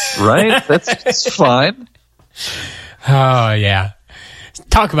showing, right? That's fine. Oh, yeah.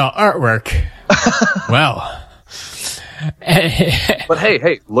 Talk about artwork. Well. But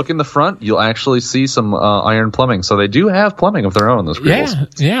hey, look in the front. You'll actually see some iron plumbing. So they do have plumbing of their own, those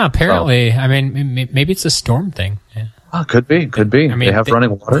Kribbles. Yeah, apparently. I mean, maybe it's a storm thing. Yeah. Oh, could be. I mean, they have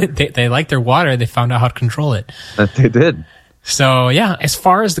running water. They like their water. They found out how to control it. They did. So, yeah, as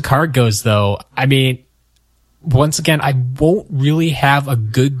far as the card goes, though, I mean, once again, I won't really have a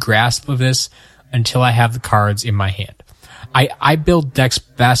good grasp of this until I have the cards in my hand. I build decks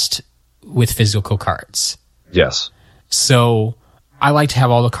best with physical cards. Yes. So I like to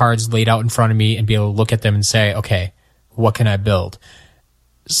have all the cards laid out in front of me and be able to look at them and say, okay, what can I build?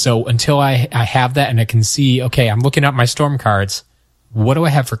 So until I have that and I can see, okay, I'm looking at my Storm cards, what do I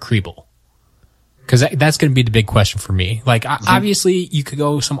have for Kribble? Because that's going to be the big question for me. Like, obviously, you could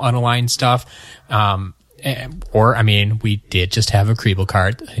go some unaligned stuff, or, I mean, we did just have a Kribble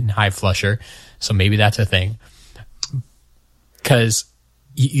card in High Flusher, so maybe that's a thing. Because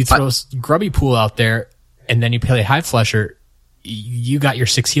you throw Grubby Pool out there, and then you play High Flusher, you got your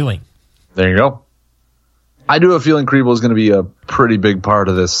 6 healing. There you go. I do have a feeling Kribble is going to be a pretty big part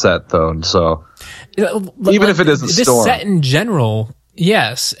of this set, though. And so, even if it isn't this Storm, set in general,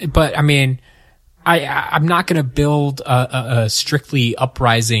 yes. But I mean, I'm not going to build a strictly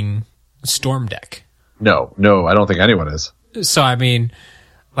Uprising Storm deck. No, I don't think anyone is. So I mean,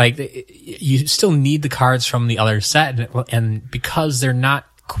 like, you still need the cards from the other set, and because they're not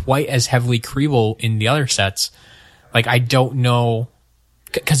quite as heavily Kribble in the other sets, like, I don't know.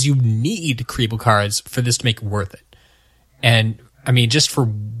 Because you need Kribble cards for this to make it worth it. And, I mean, just for...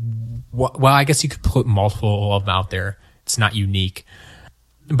 Well, I guess you could put multiple of them out there. It's not unique.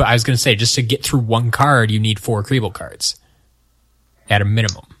 But I was going to say, just to get through one card, you need 4 Kribble cards. At a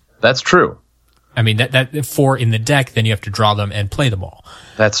minimum. That's true. I mean, that 4 in the deck, then you have to draw them and play them all.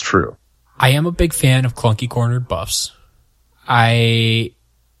 That's true. I am a big fan of clunky cornered buffs. I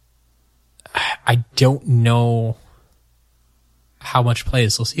don't know how much play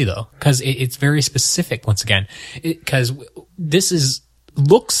this will see, though, because it's very specific. Once again, because this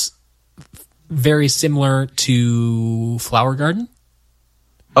looks very similar to Flower Garden.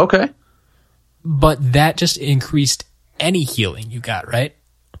 Okay, but that just increased any healing you got, right?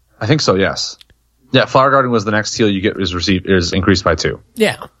 I think so. Yes. Yeah, Flower Garden was the next heal you get is increased by 2.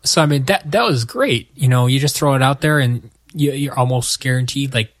 Yeah. So I mean that was great. You know, you just throw it out there and you're almost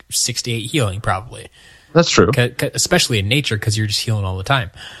guaranteed like 6 to 8 healing probably. That's true. Especially in nature, because you're just healing all the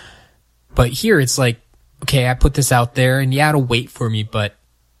time. But here, it's like, okay, I put this out there, and yeah, it'll wait for me, but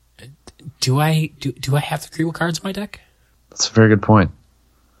do I have the Kribble cards in my deck? That's a very good point.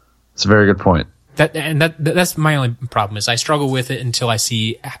 That's my only problem, is I struggle with it until I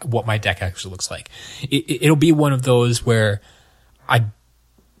see what my deck actually looks like. It'll be one of those where I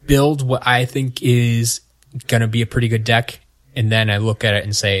build what I think is going to be a pretty good deck, and then I look at it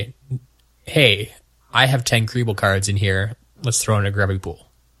and say, hey, I have 10 Kribble cards in here. Let's throw in a Grubby Pool.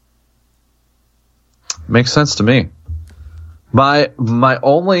 Makes sense to me.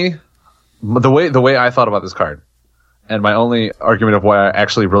 The way I thought about this card, and my only argument of why I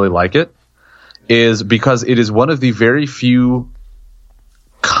actually really like it, is because it is one of the very few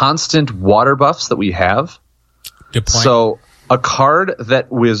constant water buffs that we have. Good point. So a card that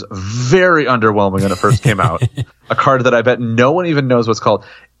was very underwhelming when it first came out, a card that I bet no one even knows what's called,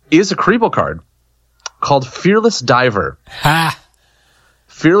 is a Kribble card called Fearless Diver. Ha!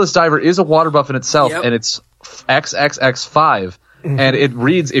 Fearless Diver is a water buff in itself, Yep. and it's XXX5, and it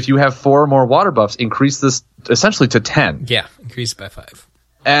reads, if you have 4 or more water buffs, increase this essentially to 10. Yeah, increase by 5.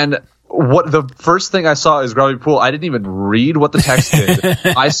 And what the first thing I saw is Grubby Pool. I didn't even read what the text did.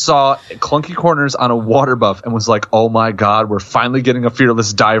 I saw clunky corners on a water buff and was like, oh my god, we're finally getting a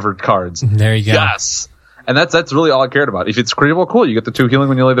Fearless Diver cards. There you go. Yes! And that's really all I cared about. If it's Kribble, cool, you get the 2 healing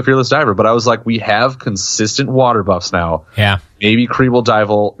when you lay the Fearless Diver. But I was like, we have consistent water buffs now. Yeah. Maybe Kribble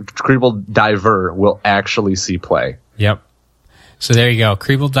Diver will actually see play. Yep. So there you go.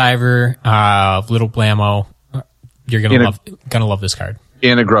 Kribble Diver, Little Blammo. You're gonna love this card.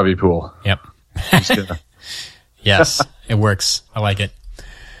 In a Grubby Pool. Yep. Yes, it works. I like it.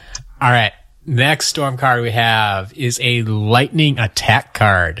 All right. Next Storm card we have is a lightning attack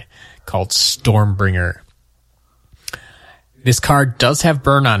card called Stormbringer. This card does have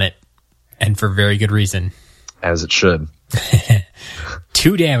burn on it, and for very good reason. As it should.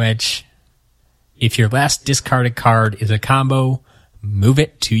 2 damage. If your last discarded card is a combo, move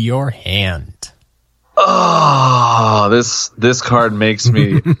it to your hand. Oh, this card makes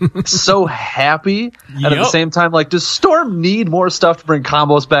me so happy, and at the same time, like, does Storm need more stuff to bring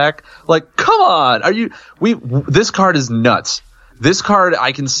combos back? Like, come on, this card is nuts. This card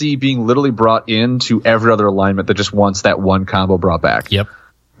I can see being literally brought into every other alignment that just wants that one combo brought back. Yep.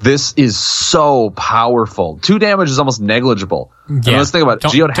 This is so powerful. 2 damage is almost negligible. Yeah. And let's think about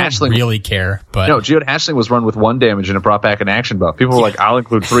it. Geode Hatchling. Don't really care, but no, Geode Hatchling was run with 1 damage and it brought back an action buff. People were like, I'll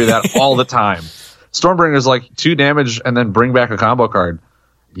include 3 of that all the time. Stormbringer's like 2 damage and then bring back a combo card.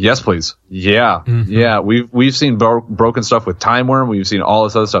 Yes, please. Yeah. Mm-hmm. Yeah. We've seen broken stuff with Time Worm. We've seen all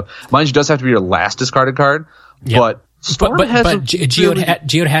this other stuff. Mind you, does have to be your last discarded card, but Storm has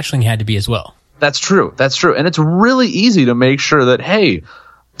Geode Hatchling had to be as well. That's true. That's true. And it's really easy to make sure that, hey,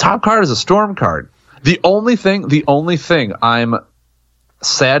 top card is a Storm card. The only thing I'm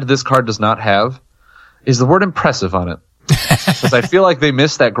sad this card does not have is the word impressive on it. Because I feel like they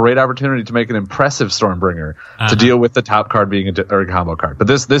missed that great opportunity to make an impressive Stormbringer to deal with the top card being a combo card. But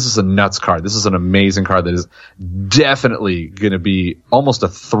this is a nuts card. This is an amazing card that is definitely going to be almost a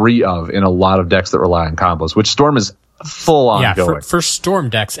 3 of in a lot of decks that rely on combos, which Storm is full on going. For Storm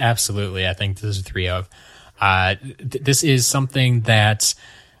decks, absolutely. I think this is a 3 of. This is something that,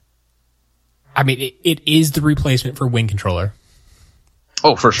 I mean, it is the replacement for Wind Controller.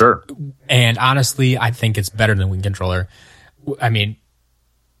 Oh, for sure. And honestly, I think it's better than Wind Controller. I mean,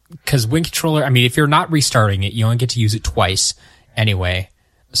 because Wind Controller, I mean, if you're not restarting it, you only get to use it twice anyway.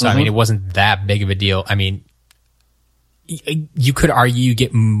 So, I mean, it wasn't that big of a deal. I mean, you could argue you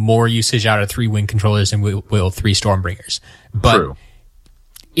get more usage out of 3 Wind Controllers than will 3 Stormbringers. But True.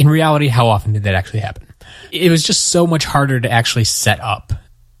 In reality, how often did that actually happen? It was just so much harder to actually set up,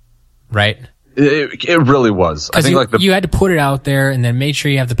 right? It really was. I think you had to put it out there and then make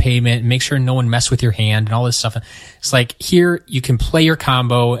sure you have the payment, make sure no one messed with your hand and all this stuff. It's like here you can play your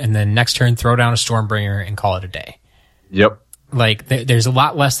combo and then next turn throw down a Stormbringer and call it a day. Yep. Like there's a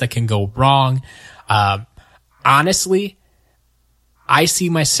lot less that can go wrong. Honestly, I see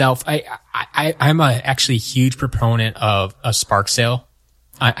myself. I'm actually a huge proponent of a Spark Sale.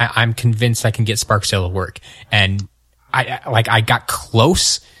 I'm convinced I can get Spark Sale to work, and I got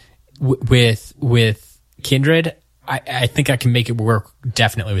close. With Kindred, I think I can make it work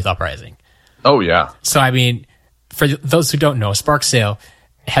definitely with Uprising. Oh, yeah. So, I mean, for those who don't know, Spark Sale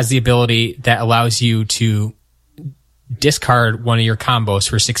has the ability that allows you to discard one of your combos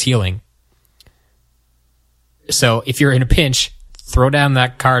for 6 healing. So, if you're in a pinch, throw down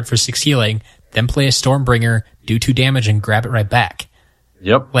that card for 6 healing, then play a Stormbringer, do 2 damage, and grab it right back.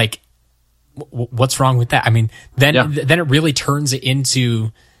 Yep. Like, what's wrong with that? I mean, then it really turns it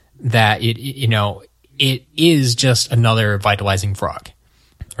into that it is just another vitalizing frog,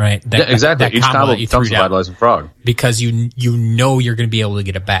 right? Exactly. Each combo becomes a vitalizing frog because you know you're going to be able to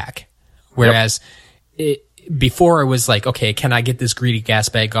get it back. Whereas before it was like, okay, can I get this greedy gas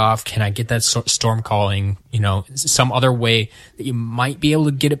bag off? Can I get that storm calling? Some other way that you might be able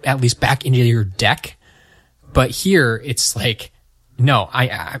to get it at least back into your deck. But here it's like, no,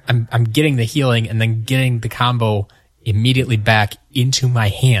 I'm getting the healing and then getting the combo immediately back into my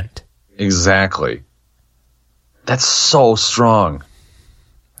hand. Exactly. That's so strong.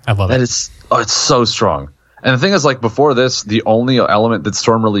 I love it. It's so strong. And the thing is, like, before this, the only element that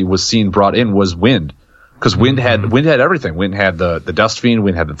Storm really was seen brought in was wind. Because wind had everything. Wind had the Dust Fiend,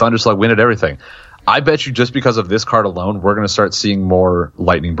 wind had the Thunderslug, wind had everything. I bet you just because of this card alone, we're going to start seeing more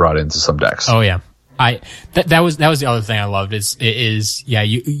lightning brought into some decks. Oh yeah. That was the other thing I loved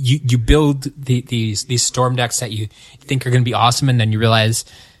you build these Storm decks that you think are going to be awesome, and then you realize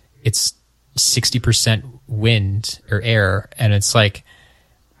it's 60% wind or air, and it's like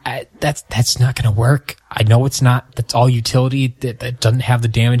that's not going to work. I know it's not. That's all utility that doesn't have the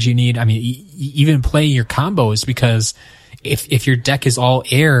damage you need. I mean, even playing your combos, because if your deck is all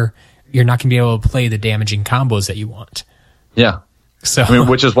air, you're not going to be able to play the damaging combos that you want. Yeah. So, I mean,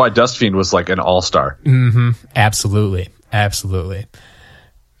 which is why Dust Fiend was like an all-star. Mm-hmm. Absolutely.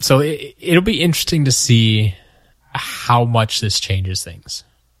 So it'll be interesting to see how much this changes things.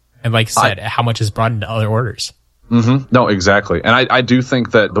 And like I said, how much is brought into other orders. Mm-hmm. No, exactly. And I do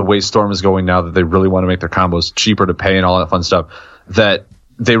think that the way Storm is going now, that they really want to make their combos cheaper to pay and all that fun stuff, that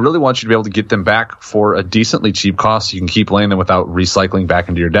they really want you to be able to get them back for a decently cheap cost so you can keep playing them without recycling back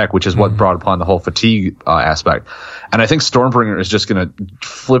into your deck, which is what brought upon the whole fatigue aspect. And I think Stormbringer is just going to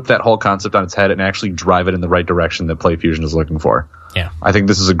flip that whole concept on its head and actually drive it in the right direction that PlayFusion is looking for. Yeah. I think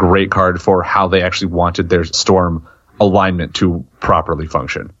this is a great card for how they actually wanted their Storm alignment to properly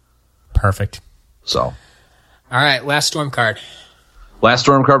function. Perfect. So. All right, last Storm card. Last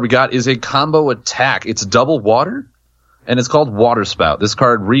Storm card we got is a combo attack. It's double water. And it's called Water Spout. This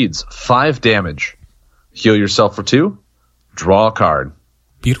card reads 5 damage. heal yourself for 2, draw a card.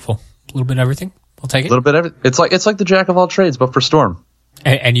 Beautiful. A little bit of everything. We'll take it. A little bit of everything. It's like the Jack of all trades, but for Storm.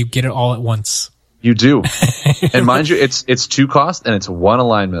 And you get it all at once. You do. And mind you, it's 2 cost and it's 1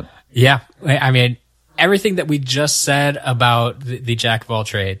 alignment. Yeah. I mean, everything that we just said about the Jack of all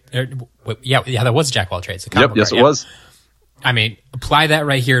trade. Yeah, that was Jack of all trades. Yep, yes, it was. I mean, apply that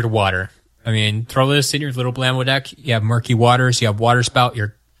right here to water. I mean, throw this in your little Blammo deck. You have Murky Waters. You have Water Spout.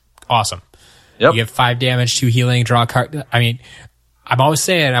 You're awesome. Yep. You have 5 damage, 2 healing, draw a card. I mean, I'm always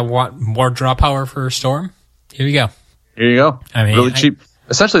saying I want more draw power for Storm. Here you go. Here you go. I mean, really cheap.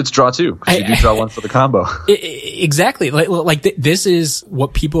 Essentially, it's draw 2 because you do draw 1 for the combo. Exactly. This is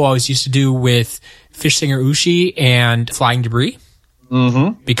what people always used to do with Fish Singer Ushi and Flying Debris.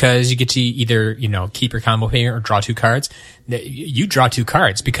 Mm-hmm. Because you get to either, keep your combo payment or draw 2 cards. You draw 2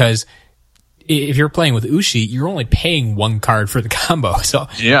 cards because if you're playing with Ushi, you're only paying 1 card for the combo. So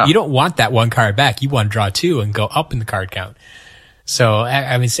you don't want that 1 card back. You want to draw 2 and go up in the card count. So,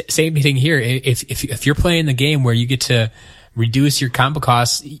 I mean, same thing here. If you're playing the game where you get to reduce your combo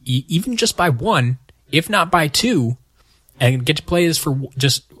costs even just by 1, if not by 2, and get to play this for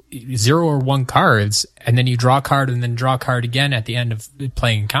just 0 or 1 cards, and then you draw a card and then draw a card again at the end of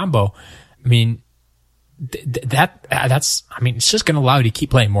playing combo. I mean, that's it's just going to allow you to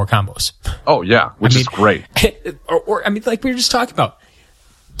keep playing more combos. Oh yeah, which is great. Or like we were just talking about,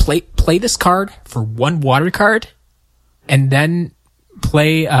 play this card for 1 water card, and then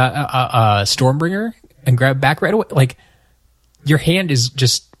play a Stormbringer and grab back right away. Like, your hand is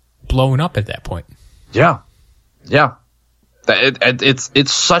just blown up at that point. Yeah.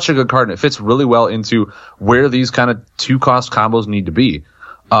 It's such a good card, and it fits really well into where these kind of 2-cost combos need to be.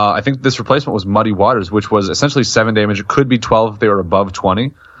 I think this replacement was Muddy Waters, which was essentially 7 damage. It could be 12 if they were above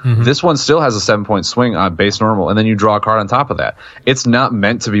 20. Mm-hmm. This one still has a 7-point swing on base normal, and then you draw a card on top of that. It's not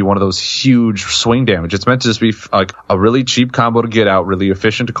meant to be one of those huge swing damage. It's meant to just be like a really cheap combo to get out, really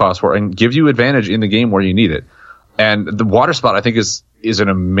efficient to cost for, and give you advantage in the game where you need it. And the Water Spout, I think, is an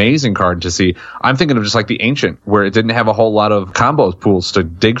amazing card to see. I'm thinking of just like the Ancient, where it didn't have a whole lot of combo pools to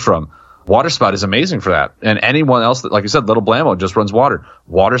dig from. Water Spout is amazing for that. And anyone else that, like you said, Little Blammo just runs water.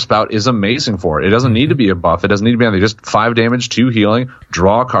 Water Spout is amazing for it. It doesn't need to be a buff. It doesn't need to be anything. Just 5 damage, 2 healing,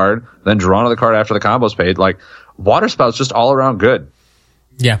 draw a card, then draw another card after the combo's paid. Like, Water Spout's just all around good.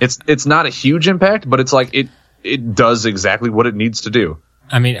 Yeah. It's not a huge impact, but it's like it does exactly what it needs to do.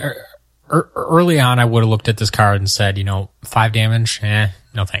 I mean, early on, I would have looked at this card and said, 5 damage,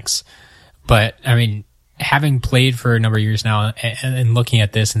 no thanks. But, I mean, having played for a number of years now and looking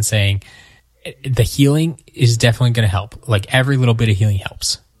at this and saying the healing is definitely going to help. Like, every little bit of healing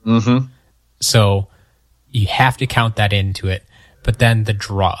helps. Mm-hmm. So you have to count that into it. But then the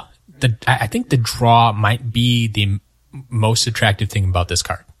draw. I think the draw might be the most attractive thing about this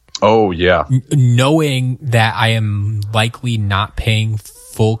card. Oh, yeah. Knowing that I am likely not paying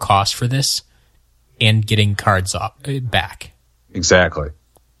full cost for this and getting cards back. Exactly.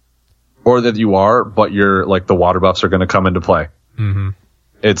 Or that you are, but you're like the water buffs are going to come into play. Mm-hmm.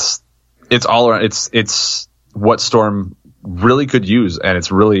 It's all around. It's what Storm really could use, and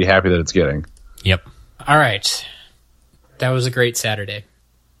it's really happy that it's getting. Yep. All right. That was a great Saturday.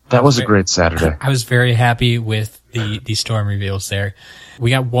 That was a great Saturday. I was very happy with the Storm reveals there.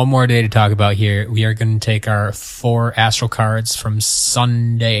 We got one more day to talk about here. We are going to take our 4 Astral cards from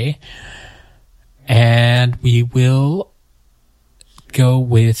Sunday, and we will go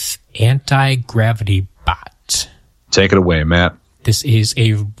with Anti-Gravity Bot. Take it away, Matt. This is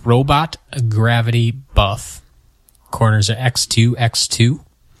a robot gravity buff. Corners are X2, X2.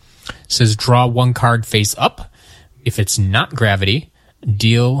 Says draw 1 card face up. If it's not gravity,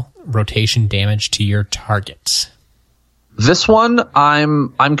 deal rotation damage to your target. This one,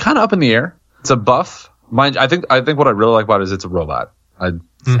 I'm kind of up in the air. It's a buff. I think what I really like about it is it's a robot. It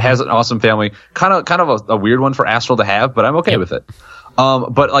has an awesome family. Kind of a weird one for Astral to have, but I'm okay with it.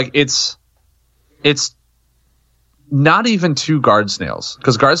 But like it's not even 2 guard snails,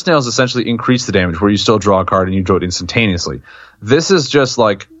 because guard snails essentially increase the damage where you still draw a card and you draw it instantaneously. This is just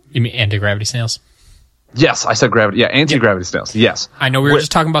like, you mean anti-gravity snails? Yes, I said gravity. Yeah, anti-gravity snails. Yes. I know we were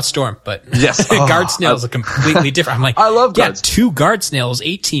just talking about Storm, but yes, guard snails are completely different. I'm like, I love guards. 2 guard snails,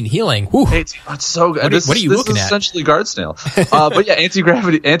 18 healing. Whew. 18, that's so good. What are you looking at? This is essentially guard snail. But yeah,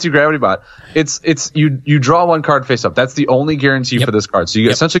 anti-gravity bot. It's you draw 1 card face up. That's the only guarantee for this card. So you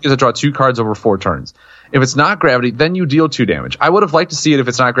essentially get to draw 2 cards over 4 turns. If it's not gravity, then you deal 2 damage. I would have liked to see it, if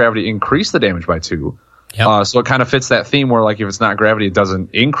it's not gravity, increase the damage by 2. Yep. So it kind of fits that theme where, like, if it's not gravity, it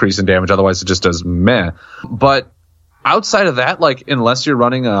doesn't increase in damage. Otherwise, it just does meh. But outside of that, like, unless you're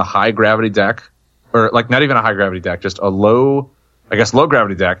running a high gravity deck, or like not even a high gravity deck, just a low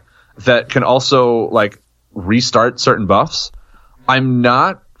gravity deck, that can also like restart certain buffs. I'm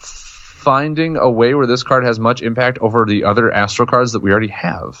not finding a way where this card has much impact over the other Astral cards that we already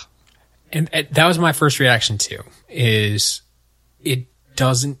have. And that was my first reaction too, is it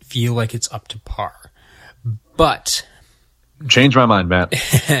doesn't feel like it's up to par. But change my mind, Matt.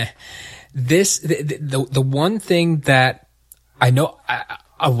 The one thing that I know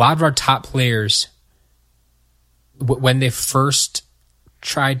a lot of our top players, when they first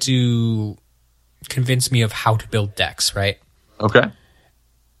tried to convince me of how to build decks, right? Okay.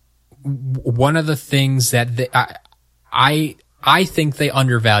 One of the things that I think they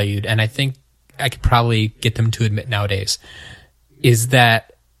undervalued, and I think I could probably get them to admit nowadays, is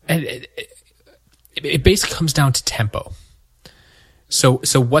that it basically comes down to tempo. So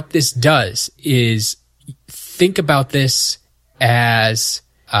what this does is think about this as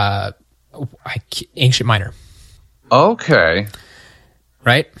Ancient Miner. Okay.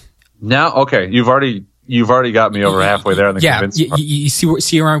 Right? Now, okay, you've already got me over halfway there in the convincing part. You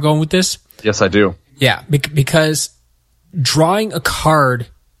see where I'm going with this? Yes, I do. Yeah, because drawing a card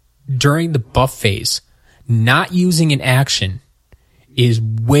during the buff phase, not using an action, is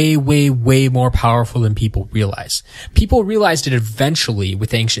way, way, way more powerful than people realize. People realized it eventually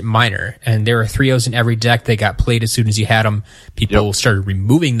with Ancient Miner, and there were 3-0s in every deck. They got played as soon as you had them. People started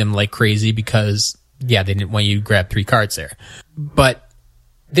removing them like crazy because, they didn't want you to grab 3 cards there. But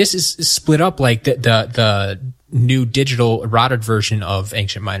this is split up like the new digital eroded version of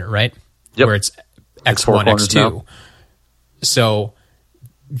Ancient Miner, right? Yep. Where it's X1, X2. Now. So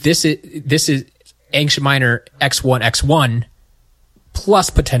this is Ancient Miner X1, X1 plus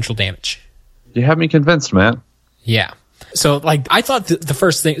potential damage. You have me convinced, man. Yeah. So like I thought the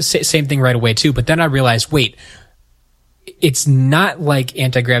first thing, same thing right away too, but then I realized, wait, it's not like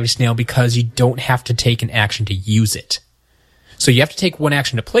Anti-Gravity Snail because you don't have to take an action to use it. So you have to take one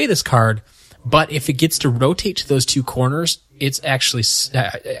action to play this card, but if it gets to rotate to those 2 corners, it's actually,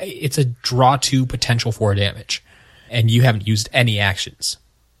 it's a draw 2 potential for damage. And you haven't used any actions.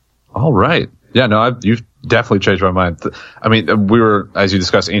 All right. Yeah, no, you've definitely changed my mind. I mean, we were, as you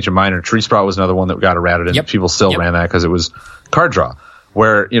discussed, Ancient Miner. Tree Sprout was another one that got errated, and people still ran that because it was card draw.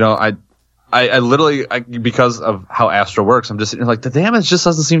 Where, I literally, because of how Astro works, I'm just sitting like, the damage just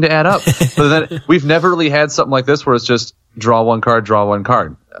doesn't seem to add up. But then we've never really had something like this where it's just draw 1 card, draw 1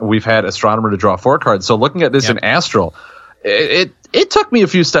 card. We've had Astronomer to draw 4 cards. So looking at this in Astral, it took me a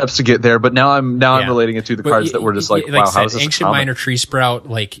few steps to get there, but now I'm relating it to the cards that were just like wow, how is this Ancient Miner, Tree Sprout,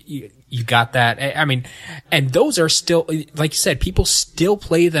 like you got that. I mean, and those are still, like you said, people still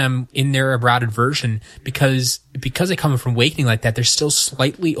play them in their eroded version because they come from Awakening like that. They're still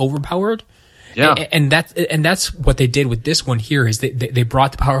slightly overpowered. Yeah, and that's what they did with this one here is they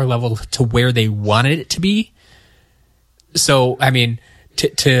brought the power level to where they wanted it to be. So I mean,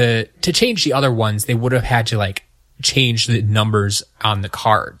 to change the other ones, they would have had to like change the numbers on the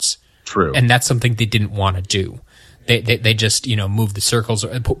cards. True. And that's something they didn't want to do. They just, moved the circles,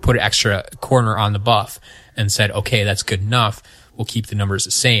 put an extra corner on the buff and said, okay, that's good enough. We'll keep the numbers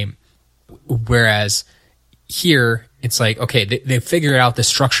the same. Whereas here, it's like, okay, they figured out the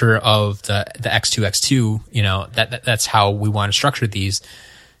structure of the X2, X2, that's how we want to structure these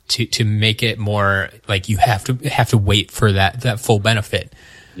to make it more like you have to wait for that full benefit.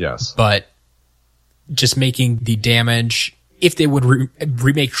 Yes. But just making the damage, if they would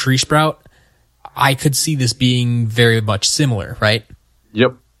remake Tree Sprout, I could see this being very much similar, right?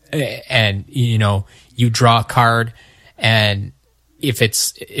 Yep. And you draw a card, and if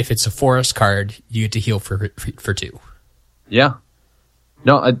it's a forest card, you get to heal for 2. Yeah.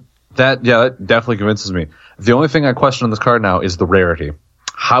 No, that definitely convinces me. The only thing I question on this card now is the rarity.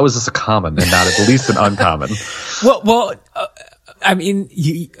 How is this a common and not at least an uncommon? Well, I mean,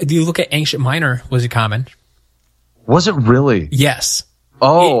 you look at Ancient Miner, was it common? Was it really? Yes.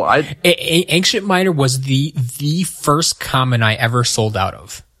 Oh, Ancient Miner was the first common I ever sold out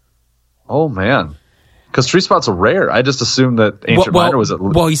of. Oh man, because Tree Sprout's a rare. I just assumed that Ancient Miner was at.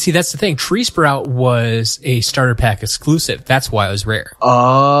 Well, you see, that's the thing. Tree Sprout was a starter pack exclusive. That's why it was rare.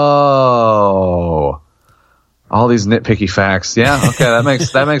 Oh, all these nitpicky facts. Yeah, okay,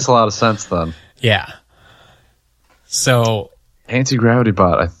 that makes a lot of sense then. Yeah. So Anti-Gravity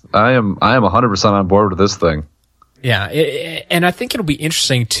Bot. I am 100% on board with this thing. Yeah, and I think it'll be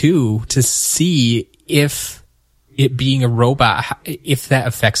interesting too to see if it being a robot, if that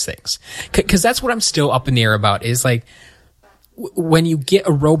affects things. Because that's what I'm still up in the air about is like when you get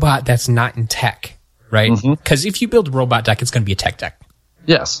a robot that's not in tech, right? Because if you build a robot deck, it's going to be a tech deck.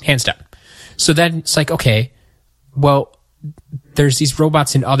 Yes. Hands down. So then it's like, okay, well, there's these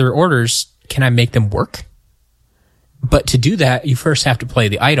robots in other orders. Can I make them work? But to do that, you first have to play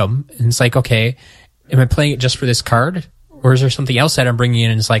the item. And it's like, okay, am I playing it just for this card? Or is there something else that I'm bringing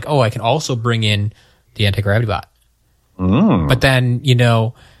in? And it's like, oh, I can also bring in the anti-gravity bot. But then, you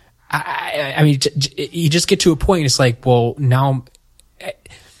know, I mean, you just get to a point. It's like, well, now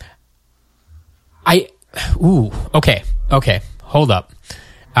okay. Hold up.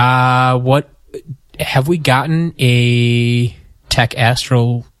 What have we gotten a Tech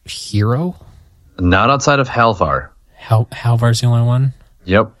Astral hero? Not outside of Halvar. Halvar's the only one?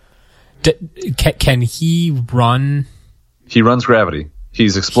 Yep. Can he run? He runs gravity.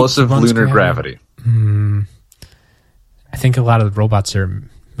 He's explosive lunar gravity. I think a lot of the robots are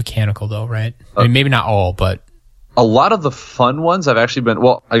mechanical, though, right? I mean, maybe not all, but a lot of the fun ones have actually been.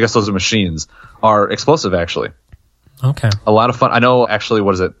 Well, I guess those are machines. Are explosive actually. Okay. A lot of fun. I know actually.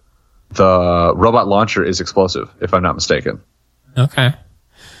 What is it? The robot launcher is explosive, if I'm not mistaken. Okay.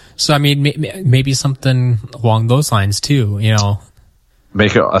 So I mean, maybe something along those lines too. You know,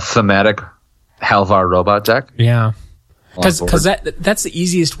 make a thematic Halvar robot deck. Yeah. Because that's the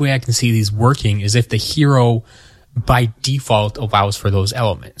easiest way I can see these working is if the hero by default allows for those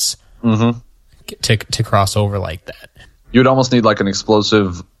elements to cross over like that. You would almost need like an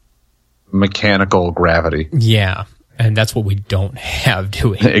explosive mechanical gravity. Yeah, and that's what we don't have, do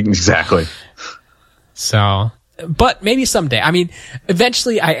we? Exactly. So, but maybe someday. I mean,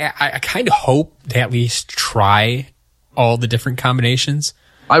 eventually I kind of hope they at least try all the different combinations.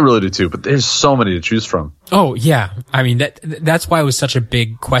 I really do too, but there's so many to choose from. Oh yeah, I mean that's why it was such a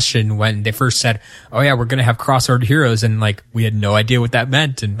big question when they first said, "Oh yeah, we're gonna have crossover heroes," and like we had no idea what that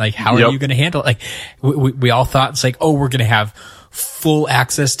meant, and like how are you gonna handle it? Like we all thought it's like, oh, we're gonna have full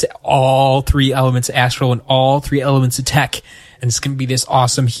access to all three elements of Astral and all three elements of Tech, and it's gonna be this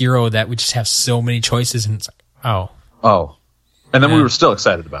awesome hero that we just have so many choices, and it's like, oh. And then we were still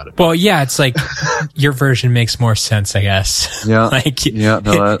excited about it. Well, yeah, it's like your version makes more sense, I guess. Yeah.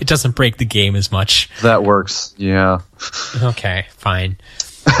 It doesn't break the game as much. That works. Yeah. Okay, fine.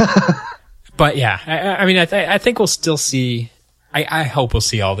 But yeah, I mean, I think we'll still see. I hope we'll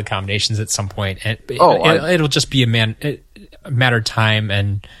see all the combinations at some point. And it'll just be a matter of time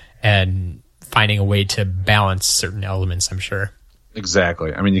and finding a way to balance certain elements, I'm sure.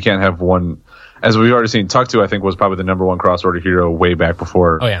 Exactly. I mean, you can't have one. As we've already seen, Tuktu, I think, was probably the number one cross-order hero way back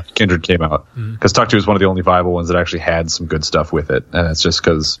before Kindred came out. Because Tuktu is one of the only viable ones that actually had some good stuff with it. And it's just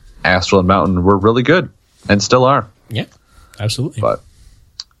because Astral and Mountain were really good. And still are. Yeah, absolutely. But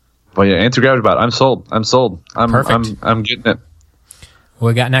yeah, Anti-Gravity Bot, I'm sold. Perfect. I'm getting it. What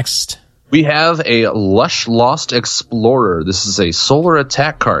we got next? We have a Lush Lost Explorer. This is a solar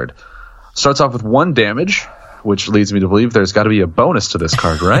attack card. Starts off with 1 damage, which leads me to believe there's got to be a bonus to this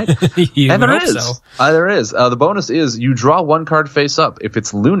card, right? And there is. So. There is. The bonus is you draw 1 card face up. If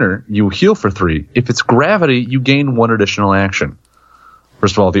it's lunar, you heal for 3. If it's gravity, you gain 1 additional action.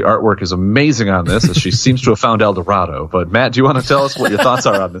 First of all, the artwork is amazing on this, as she seems to have found El Dorado. But Matt, do you want to tell us what your thoughts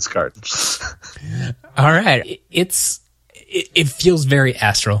are on this card? All right. It feels very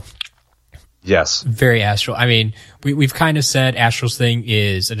Astral. Yes. Very Astral. I mean, we've kind of said Astral's thing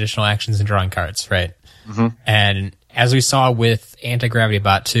is additional actions and drawing cards, right? Mm-hmm. And as we saw with Anti-Gravity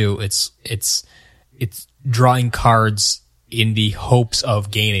Bot 2, it's drawing cards in the hopes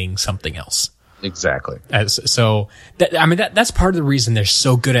of gaining something else. Exactly. That's part of the reason they're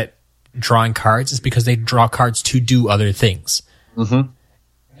so good at drawing cards is because they draw cards to do other things. Mm-hmm.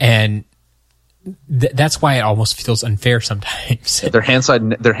 And that's why it almost feels unfair sometimes. Their hand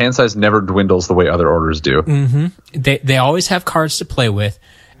size never dwindles the way other orders do. Mm-hmm. They always have cards to play with,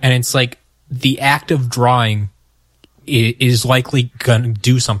 and it's like the act of drawing is likely going to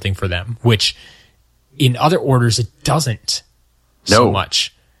do something for them, which in other orders it doesn't so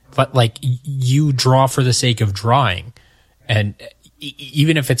much. But like you draw for the sake of drawing, and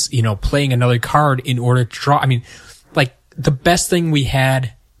even if it's playing another card in order to draw. I mean, like the best thing we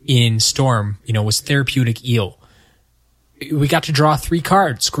had in Storm, was Therapeutic Eel. We got to draw 3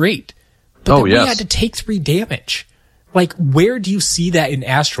 cards, great, but then we had to take 3 damage. Like, where do you see that in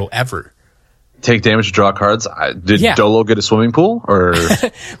Astral ever? Take damage to draw cards? Did Dolo get a swimming pool? Or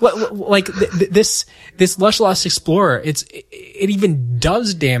like this Lush Lost Explorer, it even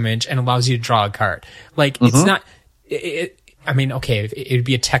does damage and allows you to draw a card. Like it's not. I mean, okay, it would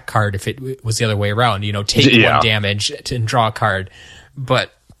be a tech card if it was the other way around. Take 1 damage and draw a card,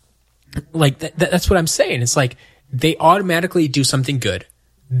 but like that's what I'm saying. It's like they automatically do something good,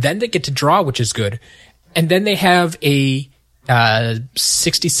 then they get to draw, which is good, and then they have a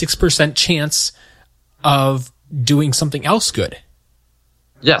 66% chance of doing something else good.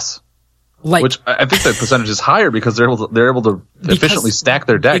 Yes. Like, which I think the percentage is higher because they're able to efficiently stack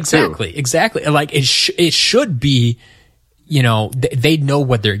their deck exactly, too. Exactly. Like it should be, they know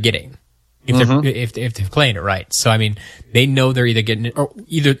what they're getting if they're playing it right. So I mean, they know they're either getting it, or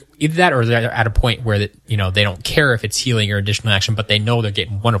either that, or they're at a point where that they don't care if it's healing or additional action, but they know they're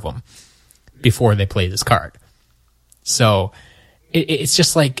getting one of them before they play this card. So it's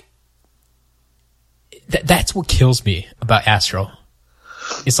just like that's what kills me about Astral.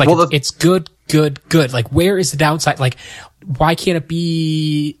 It's like, it's good. Like, where is the downside? Like, why can't it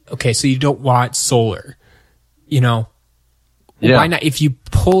be, okay, so you don't want solar, Why not? If you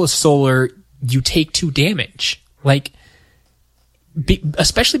pull a solar, you take 2 damage. Like,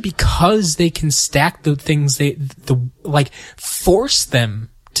 especially because they can stack the things force them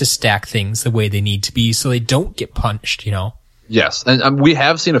to stack things the way they need to be so they don't get punished, Yes, and we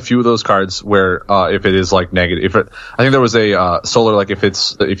have seen a few of those cards where if it is like negative, I think there was a solar, like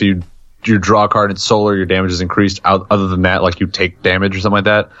if you draw a card and it's solar, your damage is increased. Other than that, like you take damage or something like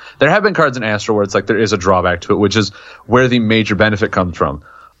that. There have been cards in Astral where it's like there is a drawback to it, which is where the major benefit comes from.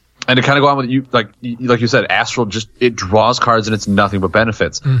 And to kind of go on with you, like you said, Astral it draws cards and it's nothing but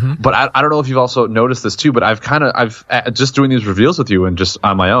benefits. Mm-hmm. But I don't know if you've also noticed this too, but I've just doing these reveals with you and just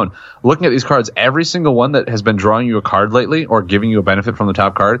on my own, looking at these cards, every single one that has been drawing you a card lately or giving you a benefit from the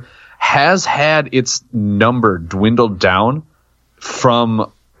top card has had its number dwindled down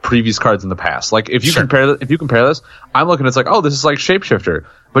from previous cards in the past. Like if you compare this, I'm looking, it's like, oh, this is like Shapeshifter,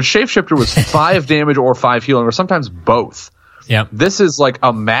 but Shapeshifter was 5 damage or 5 healing or sometimes both. Yeah. This is like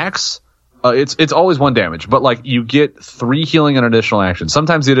a max. It's always 1 damage, but like you get 3 healing and additional action.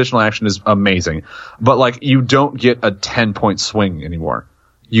 Sometimes the additional action is amazing, but like you don't get a 10-point swing anymore.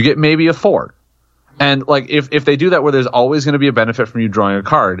 You get maybe a 4. And like if they do that where there's always going to be a benefit from you drawing a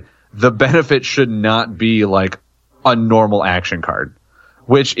card, the benefit should not be like a normal action card.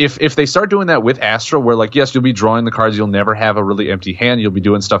 Which if they start doing that with Astral, where like, yes, you'll be drawing the cards, you'll never have a really empty hand, you'll be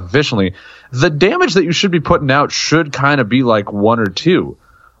doing stuff efficiently, the damage that you should be putting out should kind of be like 1 or 2.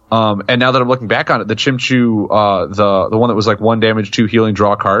 And now that I'm looking back on it, the Chimchu, the one that was like 1 damage, 2 healing,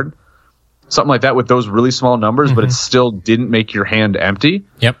 draw a card, something like that with those really small numbers, but it still didn't make your hand empty.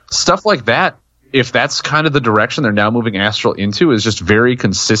 Yep. Stuff like that, if that's kind of the direction they're now moving Astral into, is just very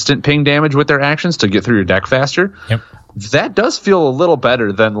consistent ping damage with their actions to get through your deck faster. Yep. That does feel a little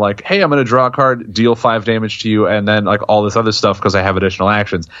better than like, hey, I'm going to draw a card, deal 5 damage to you, and then like all this other stuff because I have additional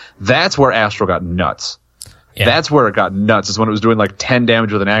actions. That's where Astral got nuts. Yeah. That's where it got nuts, is when it was doing like 10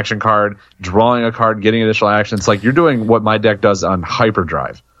 damage with an action card, drawing a card, getting additional actions. Like you're doing what my deck does on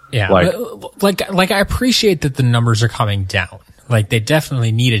hyperdrive. Yeah. Like I appreciate that the numbers are coming down. Like they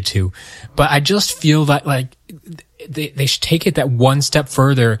definitely needed to, but I just feel that like they should take it that one step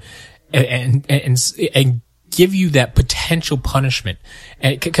further and give you that potential punishment.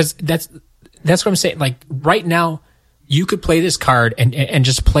 And because that's what I'm saying. Like right now, you could play this card and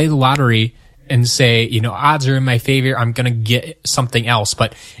just play the lottery and say, odds are in my favor, I'm going to get something else.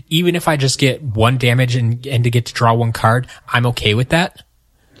 But even if I just get 1 damage and to get to draw 1 card, I'm okay with that.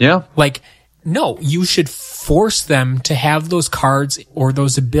 Yeah. Like, no, you should force them to have those cards or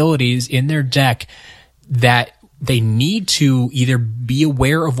those abilities in their deck that they need to either be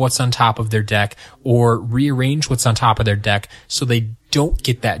aware of what's on top of their deck or rearrange what's on top of their deck so they don't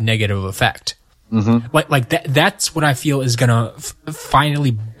get that negative effect. Mm-hmm. Like that's what I feel is gonna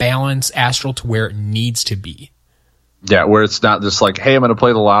finally balance Astral to where it needs to be. Yeah, where it's not just like, hey, I'm going to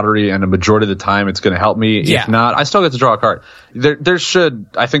play the lottery, and a majority of the time it's going to help me. Yeah. If not, I still get to draw a card.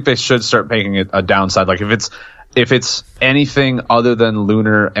 I think they should start making it a downside. Like if it's anything other than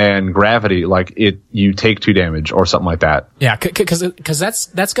lunar and gravity, like you take 2 damage or something like that. Yeah, because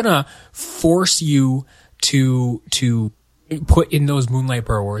that's gonna force you to put in those Moonlight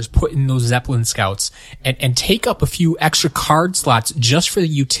Burrowers, put in those Zeppelin Scouts, and take up a few extra card slots just for the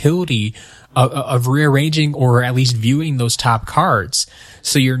utility of rearranging or at least viewing those top cards.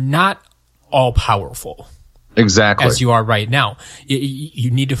 So you're not all powerful. Exactly. As you are right now.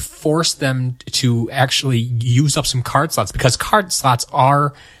 You need to force them to actually use up some card slots, because card slots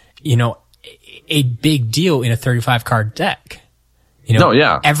are, a big deal in a 35 card deck.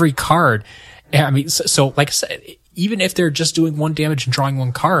 Every card. I mean, so like I said, even if they're just doing 1 damage and drawing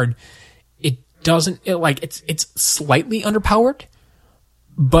 1 card, it's slightly underpowered,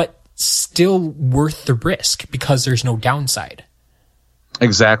 but still worth the risk because there's no downside.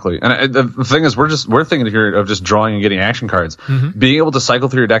 Exactly. And the thing is, we're thinking here of just drawing and getting action cards. Mm-hmm. Being able to cycle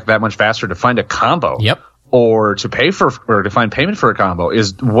through your deck that much faster to find a combo. Yep. Or to find payment for a combo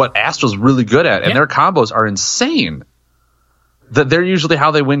is what Astral's really good at. And their combos are insane. That they're usually how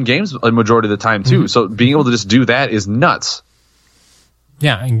they win games a majority of the time too. Mm-hmm. So being able to just do that is nuts.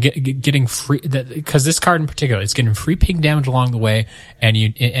 Yeah, and getting free, because this card in particular is getting free ping damage along the way, and you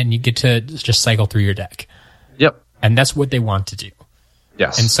get to just cycle through your deck. Yep. And that's what they want to do.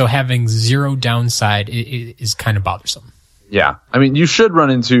 Yes. And so having zero downside is kind of bothersome. Yeah. I mean, you should run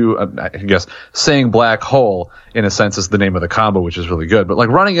into, I guess, saying black hole, in a sense, is the name of the combo, which is really good. But, like,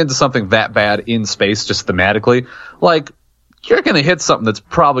 running into something that bad in space, just thematically, like, you're going to hit something that's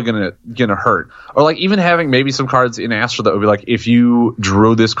probably going to hurt. Or, like, even having maybe some cards in Astral that would be like, if you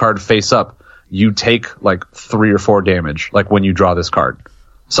drew this card face up, you take, like, 3 or 4 damage, like, when you draw this card.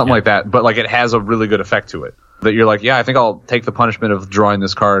 Something like that. But, like, it has a really good effect to it. That you're like, yeah, I think I'll take the punishment of drawing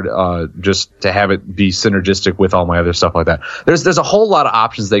this card just to have it be synergistic with all my other stuff like that. There's a whole lot of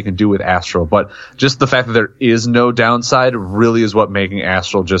options they can do with Astral, but just the fact that there is no downside really is what making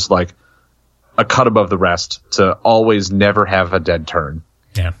Astral just like a cut above the rest to always never have a dead turn.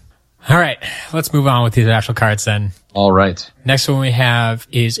 Yeah. All right, let's move on with these Astral cards then. All right. Next one we have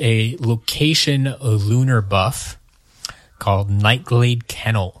is a location lunar buff called Nightglade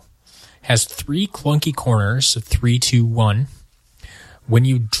Kennel. Has 3 clunky corners, 3, 2, 1. When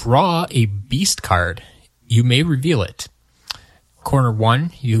you draw a beast card, you may reveal it. Corner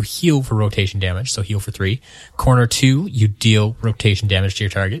 1, you heal for rotation damage, so heal for 3. Corner 2, you deal rotation damage to your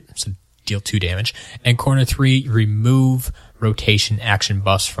target, so deal 2 damage. And corner 3, you remove rotation action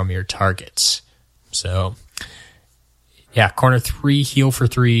buffs from your targets. So, yeah, corner 3, heal for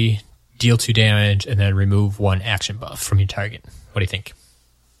 3, deal 2 damage, and then remove 1 action buff from your target. What do you think?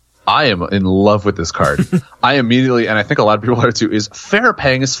 I am in love with this card. I immediately, and I think a lot of people are too, is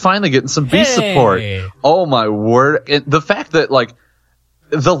Farapang is finally getting some beast support. Oh my word. And the fact that, like,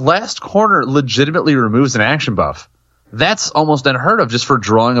 the last corner legitimately removes an action buff, that's almost unheard of just for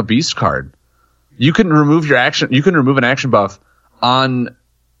drawing a beast card. You can remove an action buff on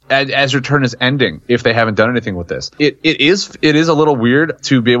as your turn is ending if they haven't done anything with this. It is a little weird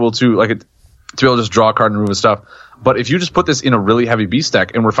to be able to just draw a card and remove stuff. But if you just put this in a really heavy beast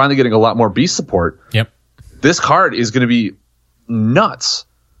deck, and we're finally getting a lot more beast support, yep, this card is going to be nuts.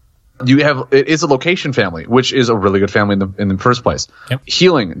 It is a location family, which is a really good family in the first place. Yep.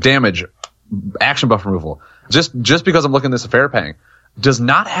 Healing, damage, action buff removal. Just because I'm looking at this Farapang does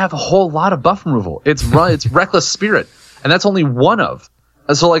not have a whole lot of buff removal. It's Reckless Spirit, and that's only one of.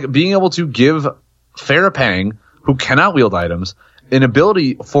 And so, like, being able to give Farapang, who cannot wield items, an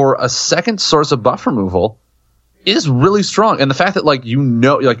ability for a second source of buff removal is really strong. And the fact that, like,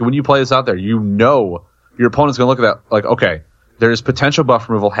 when you play this out there, your opponent's going to look at that like, okay, there is potential buff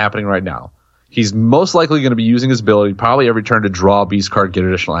removal happening right now. He's most likely going to be using his ability probably every turn to draw a beast card, get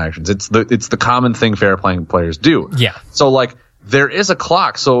additional actions. It's the common thing Farapang players do. Yeah. So, like, there is a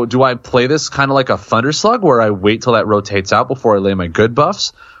clock. So do I play this kind of like a Thunder Slug where I wait till that rotates out before I lay my good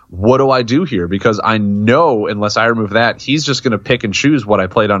buffs? What do I do here? Because I know unless I remove that, he's just going to pick and choose what I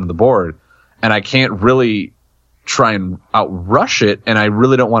played onto the board, and I can't really try and outrush it, and I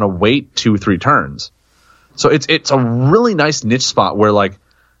really don't want to wait 2-3 turns. So it's a really nice niche spot where, like,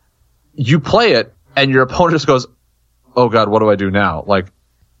 you play it and your opponent just goes, oh god, what do I do now? Like,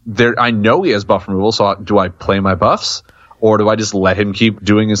 I know he has buff removal, so do I play my buffs, or do I just let him keep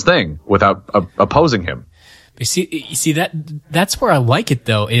doing his thing without opposing him? You see that's where I like it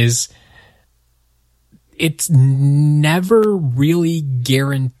though, is it's never really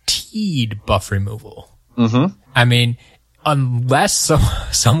guaranteed buff removal. Mm-hmm. I mean, unless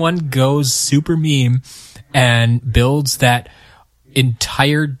someone goes super meme and builds that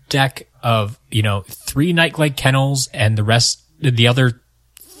entire deck of, 3 Nightglade Kennels and the other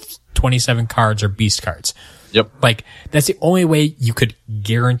 27 cards are beast cards. Yep. Like, that's the only way you could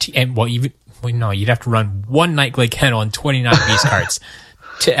guarantee, and you'd have to run 1 Nightglade Kennel and 29 beast cards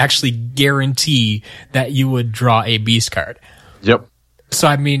to actually guarantee that you would draw a beast card. Yep. So,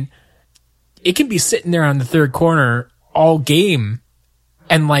 I mean, it can be sitting there on the third corner all game,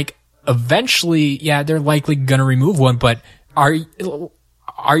 and, like, eventually, yeah, they're likely going to remove one, but are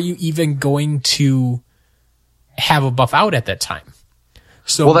you even going to have a buff out at that time?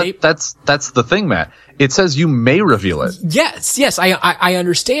 So that's the thing, Matt. It says you may reveal it. Yes, I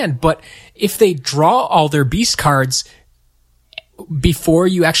understand, but if they draw all their beast cards before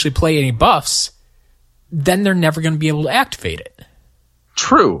you actually play any buffs, then they're never going to be able to activate it.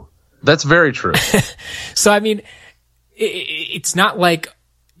 True. That's very true. So, I mean, it's not like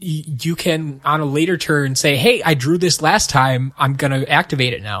you can, on a later turn, say, hey, I drew this last time, I'm going to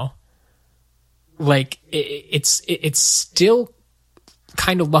activate it now. Like, it's still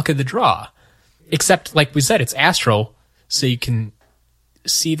kind of luck of the draw. Except, like we said, it's Astral, so you can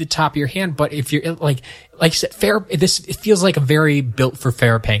see the top of your hand. But if you're, like you said, it feels like a very built for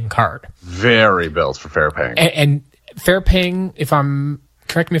Farapang card. Very built for Farapang. And Farapang, if I'm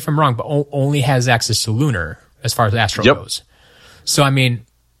correct me if I'm wrong, but only has access to Lunar as far as Astral goes. So, I mean,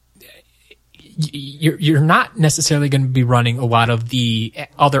 you're not necessarily going to be running a lot of the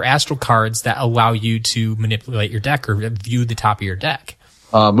other Astral cards that allow you to manipulate your deck or view the top of your deck.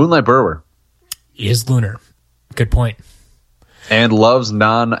 Moonlight Burrower is Lunar. Good point. And loves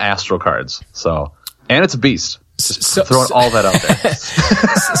non-Astral cards. So, and it's a beast. Throwing all that out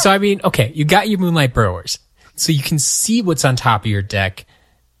there. So, I mean, okay, you got your Moonlight Burrowers. So you can see what's on top of your deck.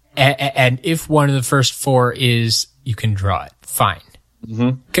 And if one of the first 4 is, you can draw it. Fine.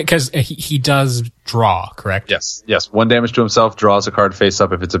 Because he does draw, correct? Yes. 1 damage to himself, draws a card face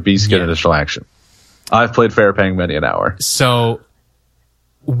up. If it's a beast, get an additional action. I've played Farapang many an hour. So,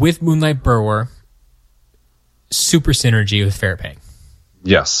 with Moonlight Burrower, super synergy with Farapang.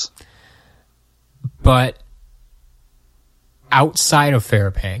 Yes. But outside of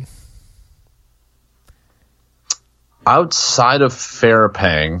Farapang. Outside of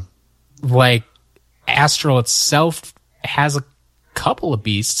Farapang. Like, Astral itself has a couple of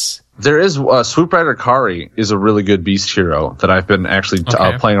beasts. There is Swoop Rider Kari is a really good beast hero that I've been actually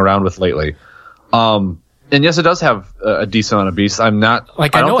playing around with lately. And yes, it does have a decent amount of beasts. I'm not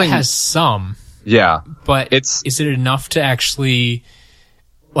like I know it has some. Yeah, but is it enough to actually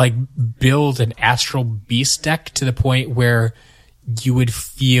like build an Astral Beast deck to the point where you would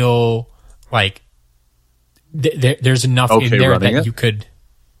feel like there's enough in there that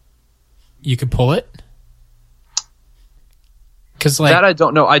you could pull it? Because like that I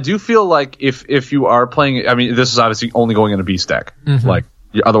don't know. I do feel like if you are playing, I mean, this is obviously only going in a beast deck. Like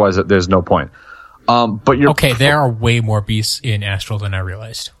otherwise, there's no point. But you're there are way more beasts in Astral than I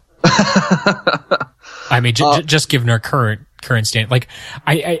realized. I mean, just given our current stand, like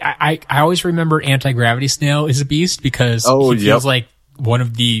I always remember Anti-Gravity Snail is a beast because he feels like one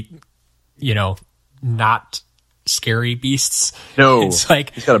of the, not scary beasts. No, it's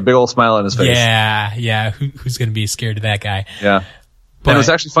like he's got a big old smile on his face. Yeah. Who's going to be scared of that guy? Yeah. But it's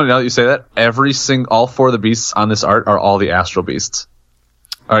actually funny now that you say that. All 4 of the beasts on this art are all the Astral beasts.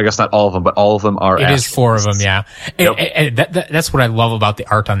 Or I guess not all of them, but all of them are. It is 4 of them, yeah. Yep. And that's what I love about the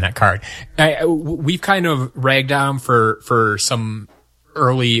art on that card. We've kind of ragged on for some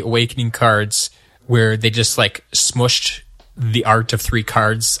early Awakening cards where they just like smushed the art of 3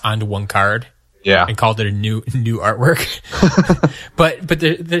 cards onto 1 card. Yeah. And called it a new artwork. but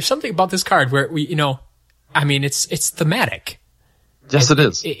there's something about this card where it's thematic. Yes, it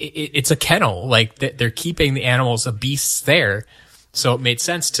is. It's a kennel. Like they're keeping the animals of beasts there. So it made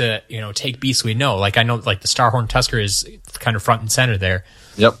sense to, take beasts we know. Like I know like the Starhorn Tusker is kind of front and center there.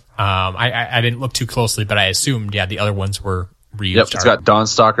 Yep. I didn't look too closely, but I assumed, the other ones were reused. Yep. It's got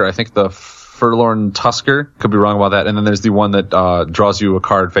Dawnstalker. I think the Furlorn Tusker, could be wrong about that. And then there's the one that draws you a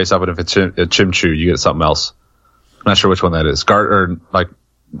card face up, and if it's a Chimchu, you get something else. I'm not sure which one that is. Guard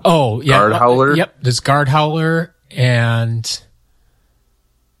Howler. Yep, there's Guard Howler, and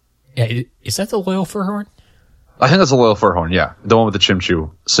is that the Loyal Furhorn? I think that's a Loyal Furhorn. Yeah, the one with the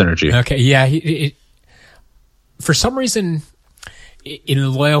Chimchu synergy. Okay, yeah. For some reason, in the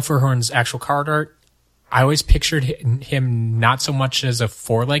Loyal Furhorn's actual card art, I always pictured him not so much as a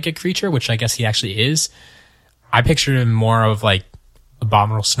 4-legged creature, which I guess he actually is. I pictured him more of like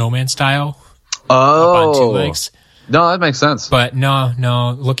Abominable Snowman style. Oh. Up on 2 legs. No, that makes sense. But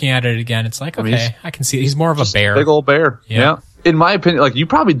no, looking at it again, it's like, okay, I can see it. He's more of a bear. Big old bear. Yeah. In my opinion, like you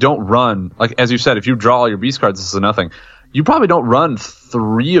probably don't run, like as you said, if you draw all your beast cards, this is nothing. You probably don't run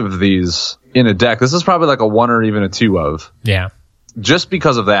 3 of these in a deck. This is probably like a 1 or even a 2 of. Yeah. Just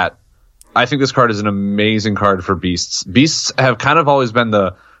because of that, I think this card is an amazing card for beasts. Beasts have kind of always been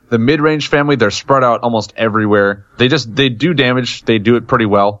the mid-range family. They're spread out almost everywhere. They do damage. They do it pretty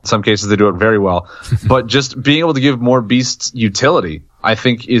well. In some cases, they do it very well. But just being able to give more beasts utility, I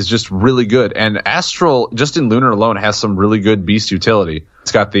think, is just really good. And Astral, just in Lunar alone, has some really good beast utility.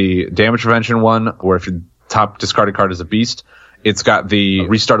 It's got the damage prevention one, where if your top discarded card is a beast. It's got the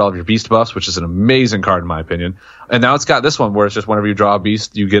restart all of your beast buffs, which is an amazing card in my opinion. And now it's got this one, where it's just whenever you draw a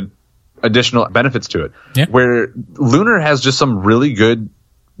beast, you get additional benefits to it. Yeah. Where Lunar has just some really good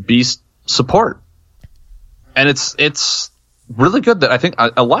beast support, and it's really good that I think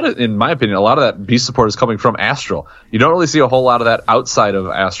in my opinion, a lot of that beast support is coming from Astral. You don't really see a whole lot of that outside of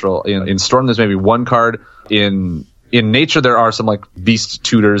Astral. In Storm, there's maybe 1 card. In Nature, there are some like beast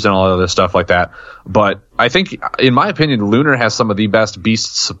tutors and all other stuff like that. But I think, in my opinion, Lunar has some of the best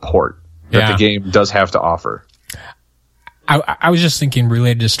beast support that the game does have to offer. I was just thinking,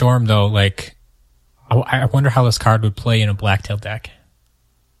 related to Storm though, like I wonder how this card would play in a Blacktail deck.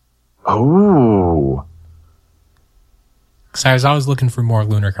 Oh. Because I was always looking for more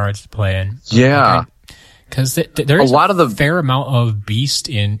Lunar cards to play in. Yeah. Because there's a lot of the fair amount of beast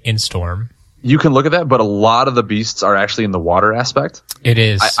in Storm. You can look at that, but a lot of the beasts are actually in the water aspect. It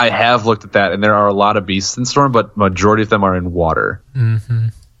is. I have looked at that, and there are a lot of beasts in Storm, but majority of them are in water. Mm-hmm.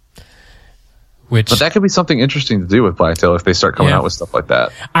 But that could be something interesting to do with Blacktail if they start coming out with stuff like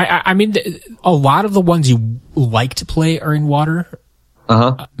that. I mean, a lot of the ones you like to play are in water.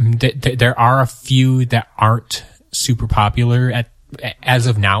 Uh-huh. There are a few that aren't super popular as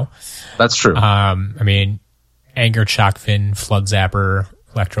of now. That's true. I mean, Anger Shockfin, Flood Zapper,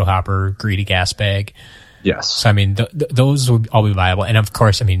 Electro Hopper, Greedy Gas Bag. Yes. So, I mean, those would all be viable. And, of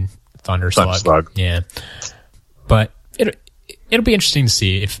course, I mean, Thunder Slug. Yeah. But it'll be interesting to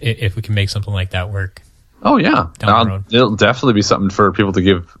see if we can make something like that work. Oh, yeah. Down the road. It'll definitely be something for people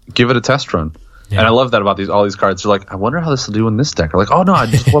to give it a test run. Yeah. And I love that about all these cards. They're like, I wonder how this will do in this deck. Or like, oh no,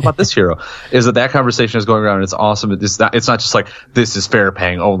 what about this hero? Is that conversation is going around and it's awesome. It's not just like, this is fair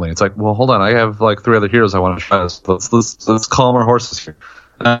paying only. It's like, well, hold on. I have like 3 other heroes I want to try this. Let's calm our horses here.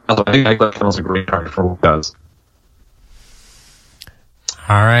 I think Egglet a great card for what it does.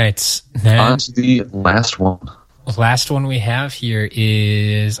 All right. On to the last one. The last one we have here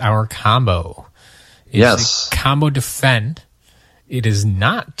is our combo. It's a combo defend. It is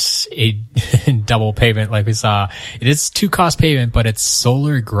not a double payment like we saw. It is 2-cost payment, but it's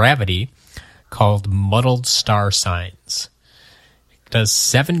Solar Gravity called Muddled Star Signs. It does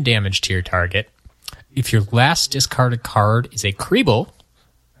 7 damage to your target. If your last discarded card is a Creeble,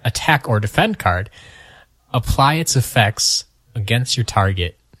 attack or defend card, apply its effects against your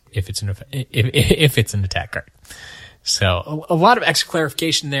target if it's an attack card. So a lot of extra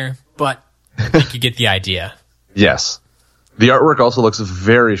clarification there, but I think you get the idea. Yes. The artwork also looks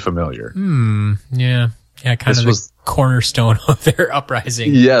very familiar. Yeah, kind of the cornerstone of their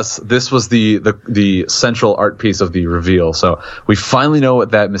Uprising. Yes, this was the central art piece of the reveal. So we finally know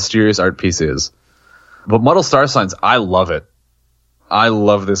what that mysterious art piece is. But Muddled Star Signs, I love it. I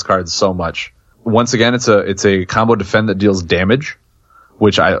love this card so much. Once again, it's a combo defend that deals damage,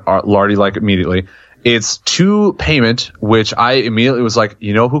 which I already like immediately. It's 2 payment, which I immediately was like,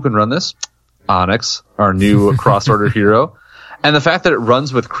 you know who can run this? Onyx, our new cross-order hero. And the fact that it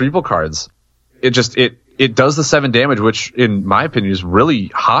runs with Creeble cards, it does the 7 damage, which in my opinion is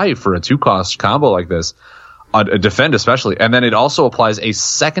really high for a 2-cost combo like this, a defend especially. And then it also applies a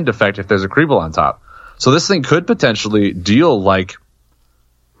second effect if there's a Creeble on top. So this thing could potentially deal like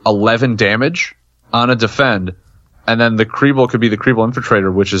 11 damage on a defend, and then the Creeble could be the Creeble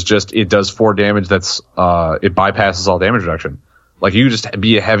Infiltrator, which is just, it does 4 damage that's, it bypasses all damage reduction. Like, you could just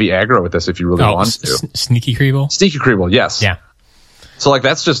be a heavy aggro with this if you really want to. Sneaky Creeble? Sneaky Creeble, yes. Yeah. So, like,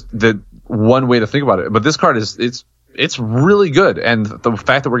 that's just the one way to think about it. But this card it's really good. And the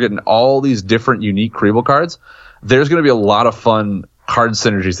fact that we're getting all these different unique Creeble cards, there's going to be a lot of fun card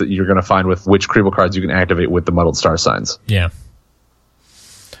synergies that you're going to find with which Creeble cards you can activate with the Muddled Star Signs. Yeah.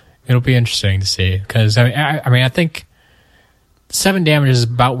 It'll be interesting to see. Because, I mean, I think 7 damage is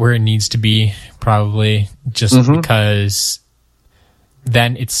about where it needs to be, probably, just because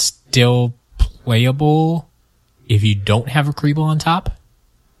then it's still playable if you don't have a Creeble on top.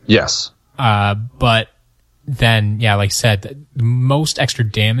 Yes. But then, yeah, like I said, the most extra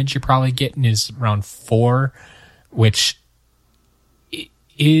damage you're probably getting is around 4, which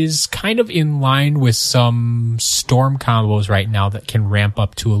is kind of in line with some Storm combos right now that can ramp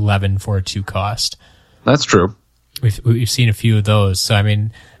up to 11 for a 2-cost. That's true. We've seen a few of those. So, I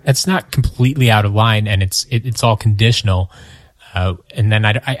mean, it's not completely out of line, and it's all conditional. And then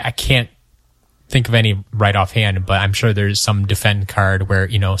I can't think of any right offhand, but I'm sure there's some defend card where,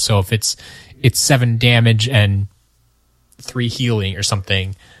 so if it's 7 damage and 3 healing or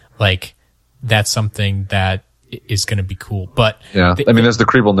something, like, that's something that is going to be cool. But yeah, there's the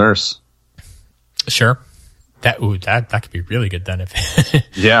Creeble Nurse. Sure. That could be really good then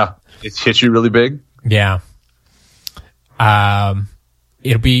if yeah, it hits you really big. Yeah.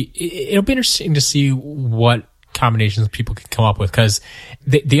 It'll be interesting to see what combinations people can come up with, because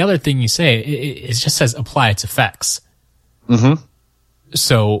the other thing you say, it just says apply its effects. Mm-hmm.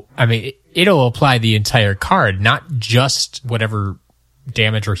 So, I mean, it'll apply the entire card, not just whatever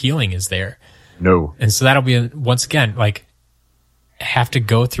damage or healing is there. No. And so that'll be, once again, like, have to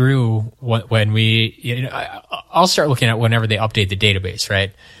go through when we, I'll start looking at whenever they update the database,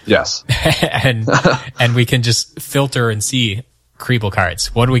 right? Yes. and we can just filter and see Creeble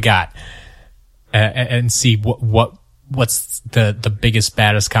cards. What do we got? And see what's the biggest,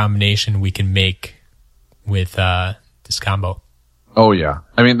 baddest combination we can make with this combo. Oh yeah,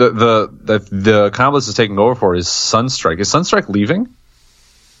 I mean the combo this is taking over for is Sunstrike. Is Sunstrike leaving,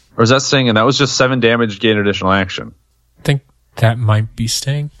 or is that staying? And that was just 7 damage, gain additional action. I think that might be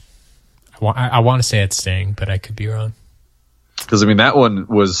staying. I want to say it's Sting, but I could be wrong. Because, I mean, that one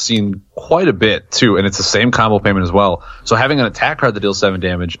was seen quite a bit, too, and it's the same combo payment as well. So having an attack card that deals 7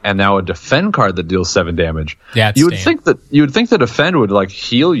 damage and now a defend card that deals 7 damage, you would think that defend would, like,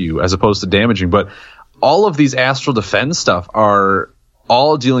 heal you as opposed to damaging, but all of these Astral Defend stuff are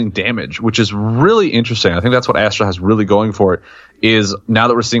all dealing damage, which is really interesting. I think that's what Astral has really going for it, is now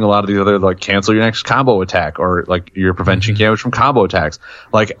that we're seeing a lot of these other, like, cancel your next combo attack or, like, your prevention damage from combo attacks.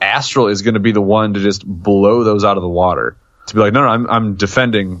 Like, Astral is going to be the one to just blow those out of the water. To be like, no, I'm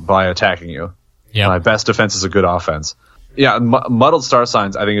defending by attacking you. Yeah, my best defense is a good offense. Yeah, Muddled Star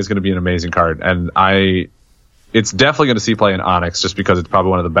Signs I think is going to be an amazing card, and it's definitely going to see play in Onyx just because it's probably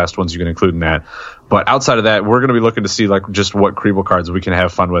one of the best ones you can include in that. But outside of that, we're going to be looking to see like just what Kribel cards we can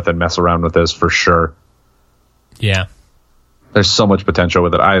have fun with and mess around with this for sure. Yeah, there's so much potential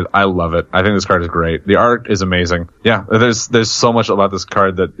with it. I love it. I think this card is great. The art is amazing. Yeah, there's so much about this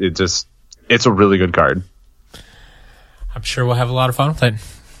card that it's a really good card. I'm sure we'll have a lot of fun with it.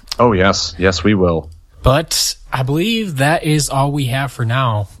 Oh, yes. Yes, we will. But I believe that is all we have for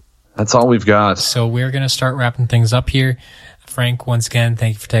now. That's all we've got. So we're going to start wrapping things up here. Frank, once again,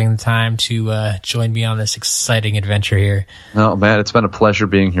 thank you for taking the time to join me on this exciting adventure here. Oh, man, it's been a pleasure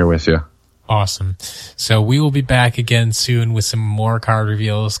being here with you. Awesome. So we will be back again soon with some more card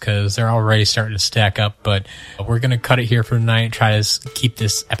reveals because they're already starting to stack up, but we're going to cut it here for tonight, try to keep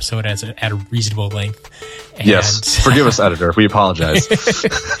this episode at a reasonable length. And yes. Forgive us, editor. We apologize.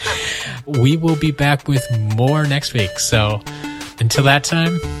 We will be back with more next week. So until that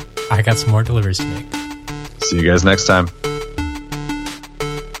time, I got some more deliveries to make. See you guys next time.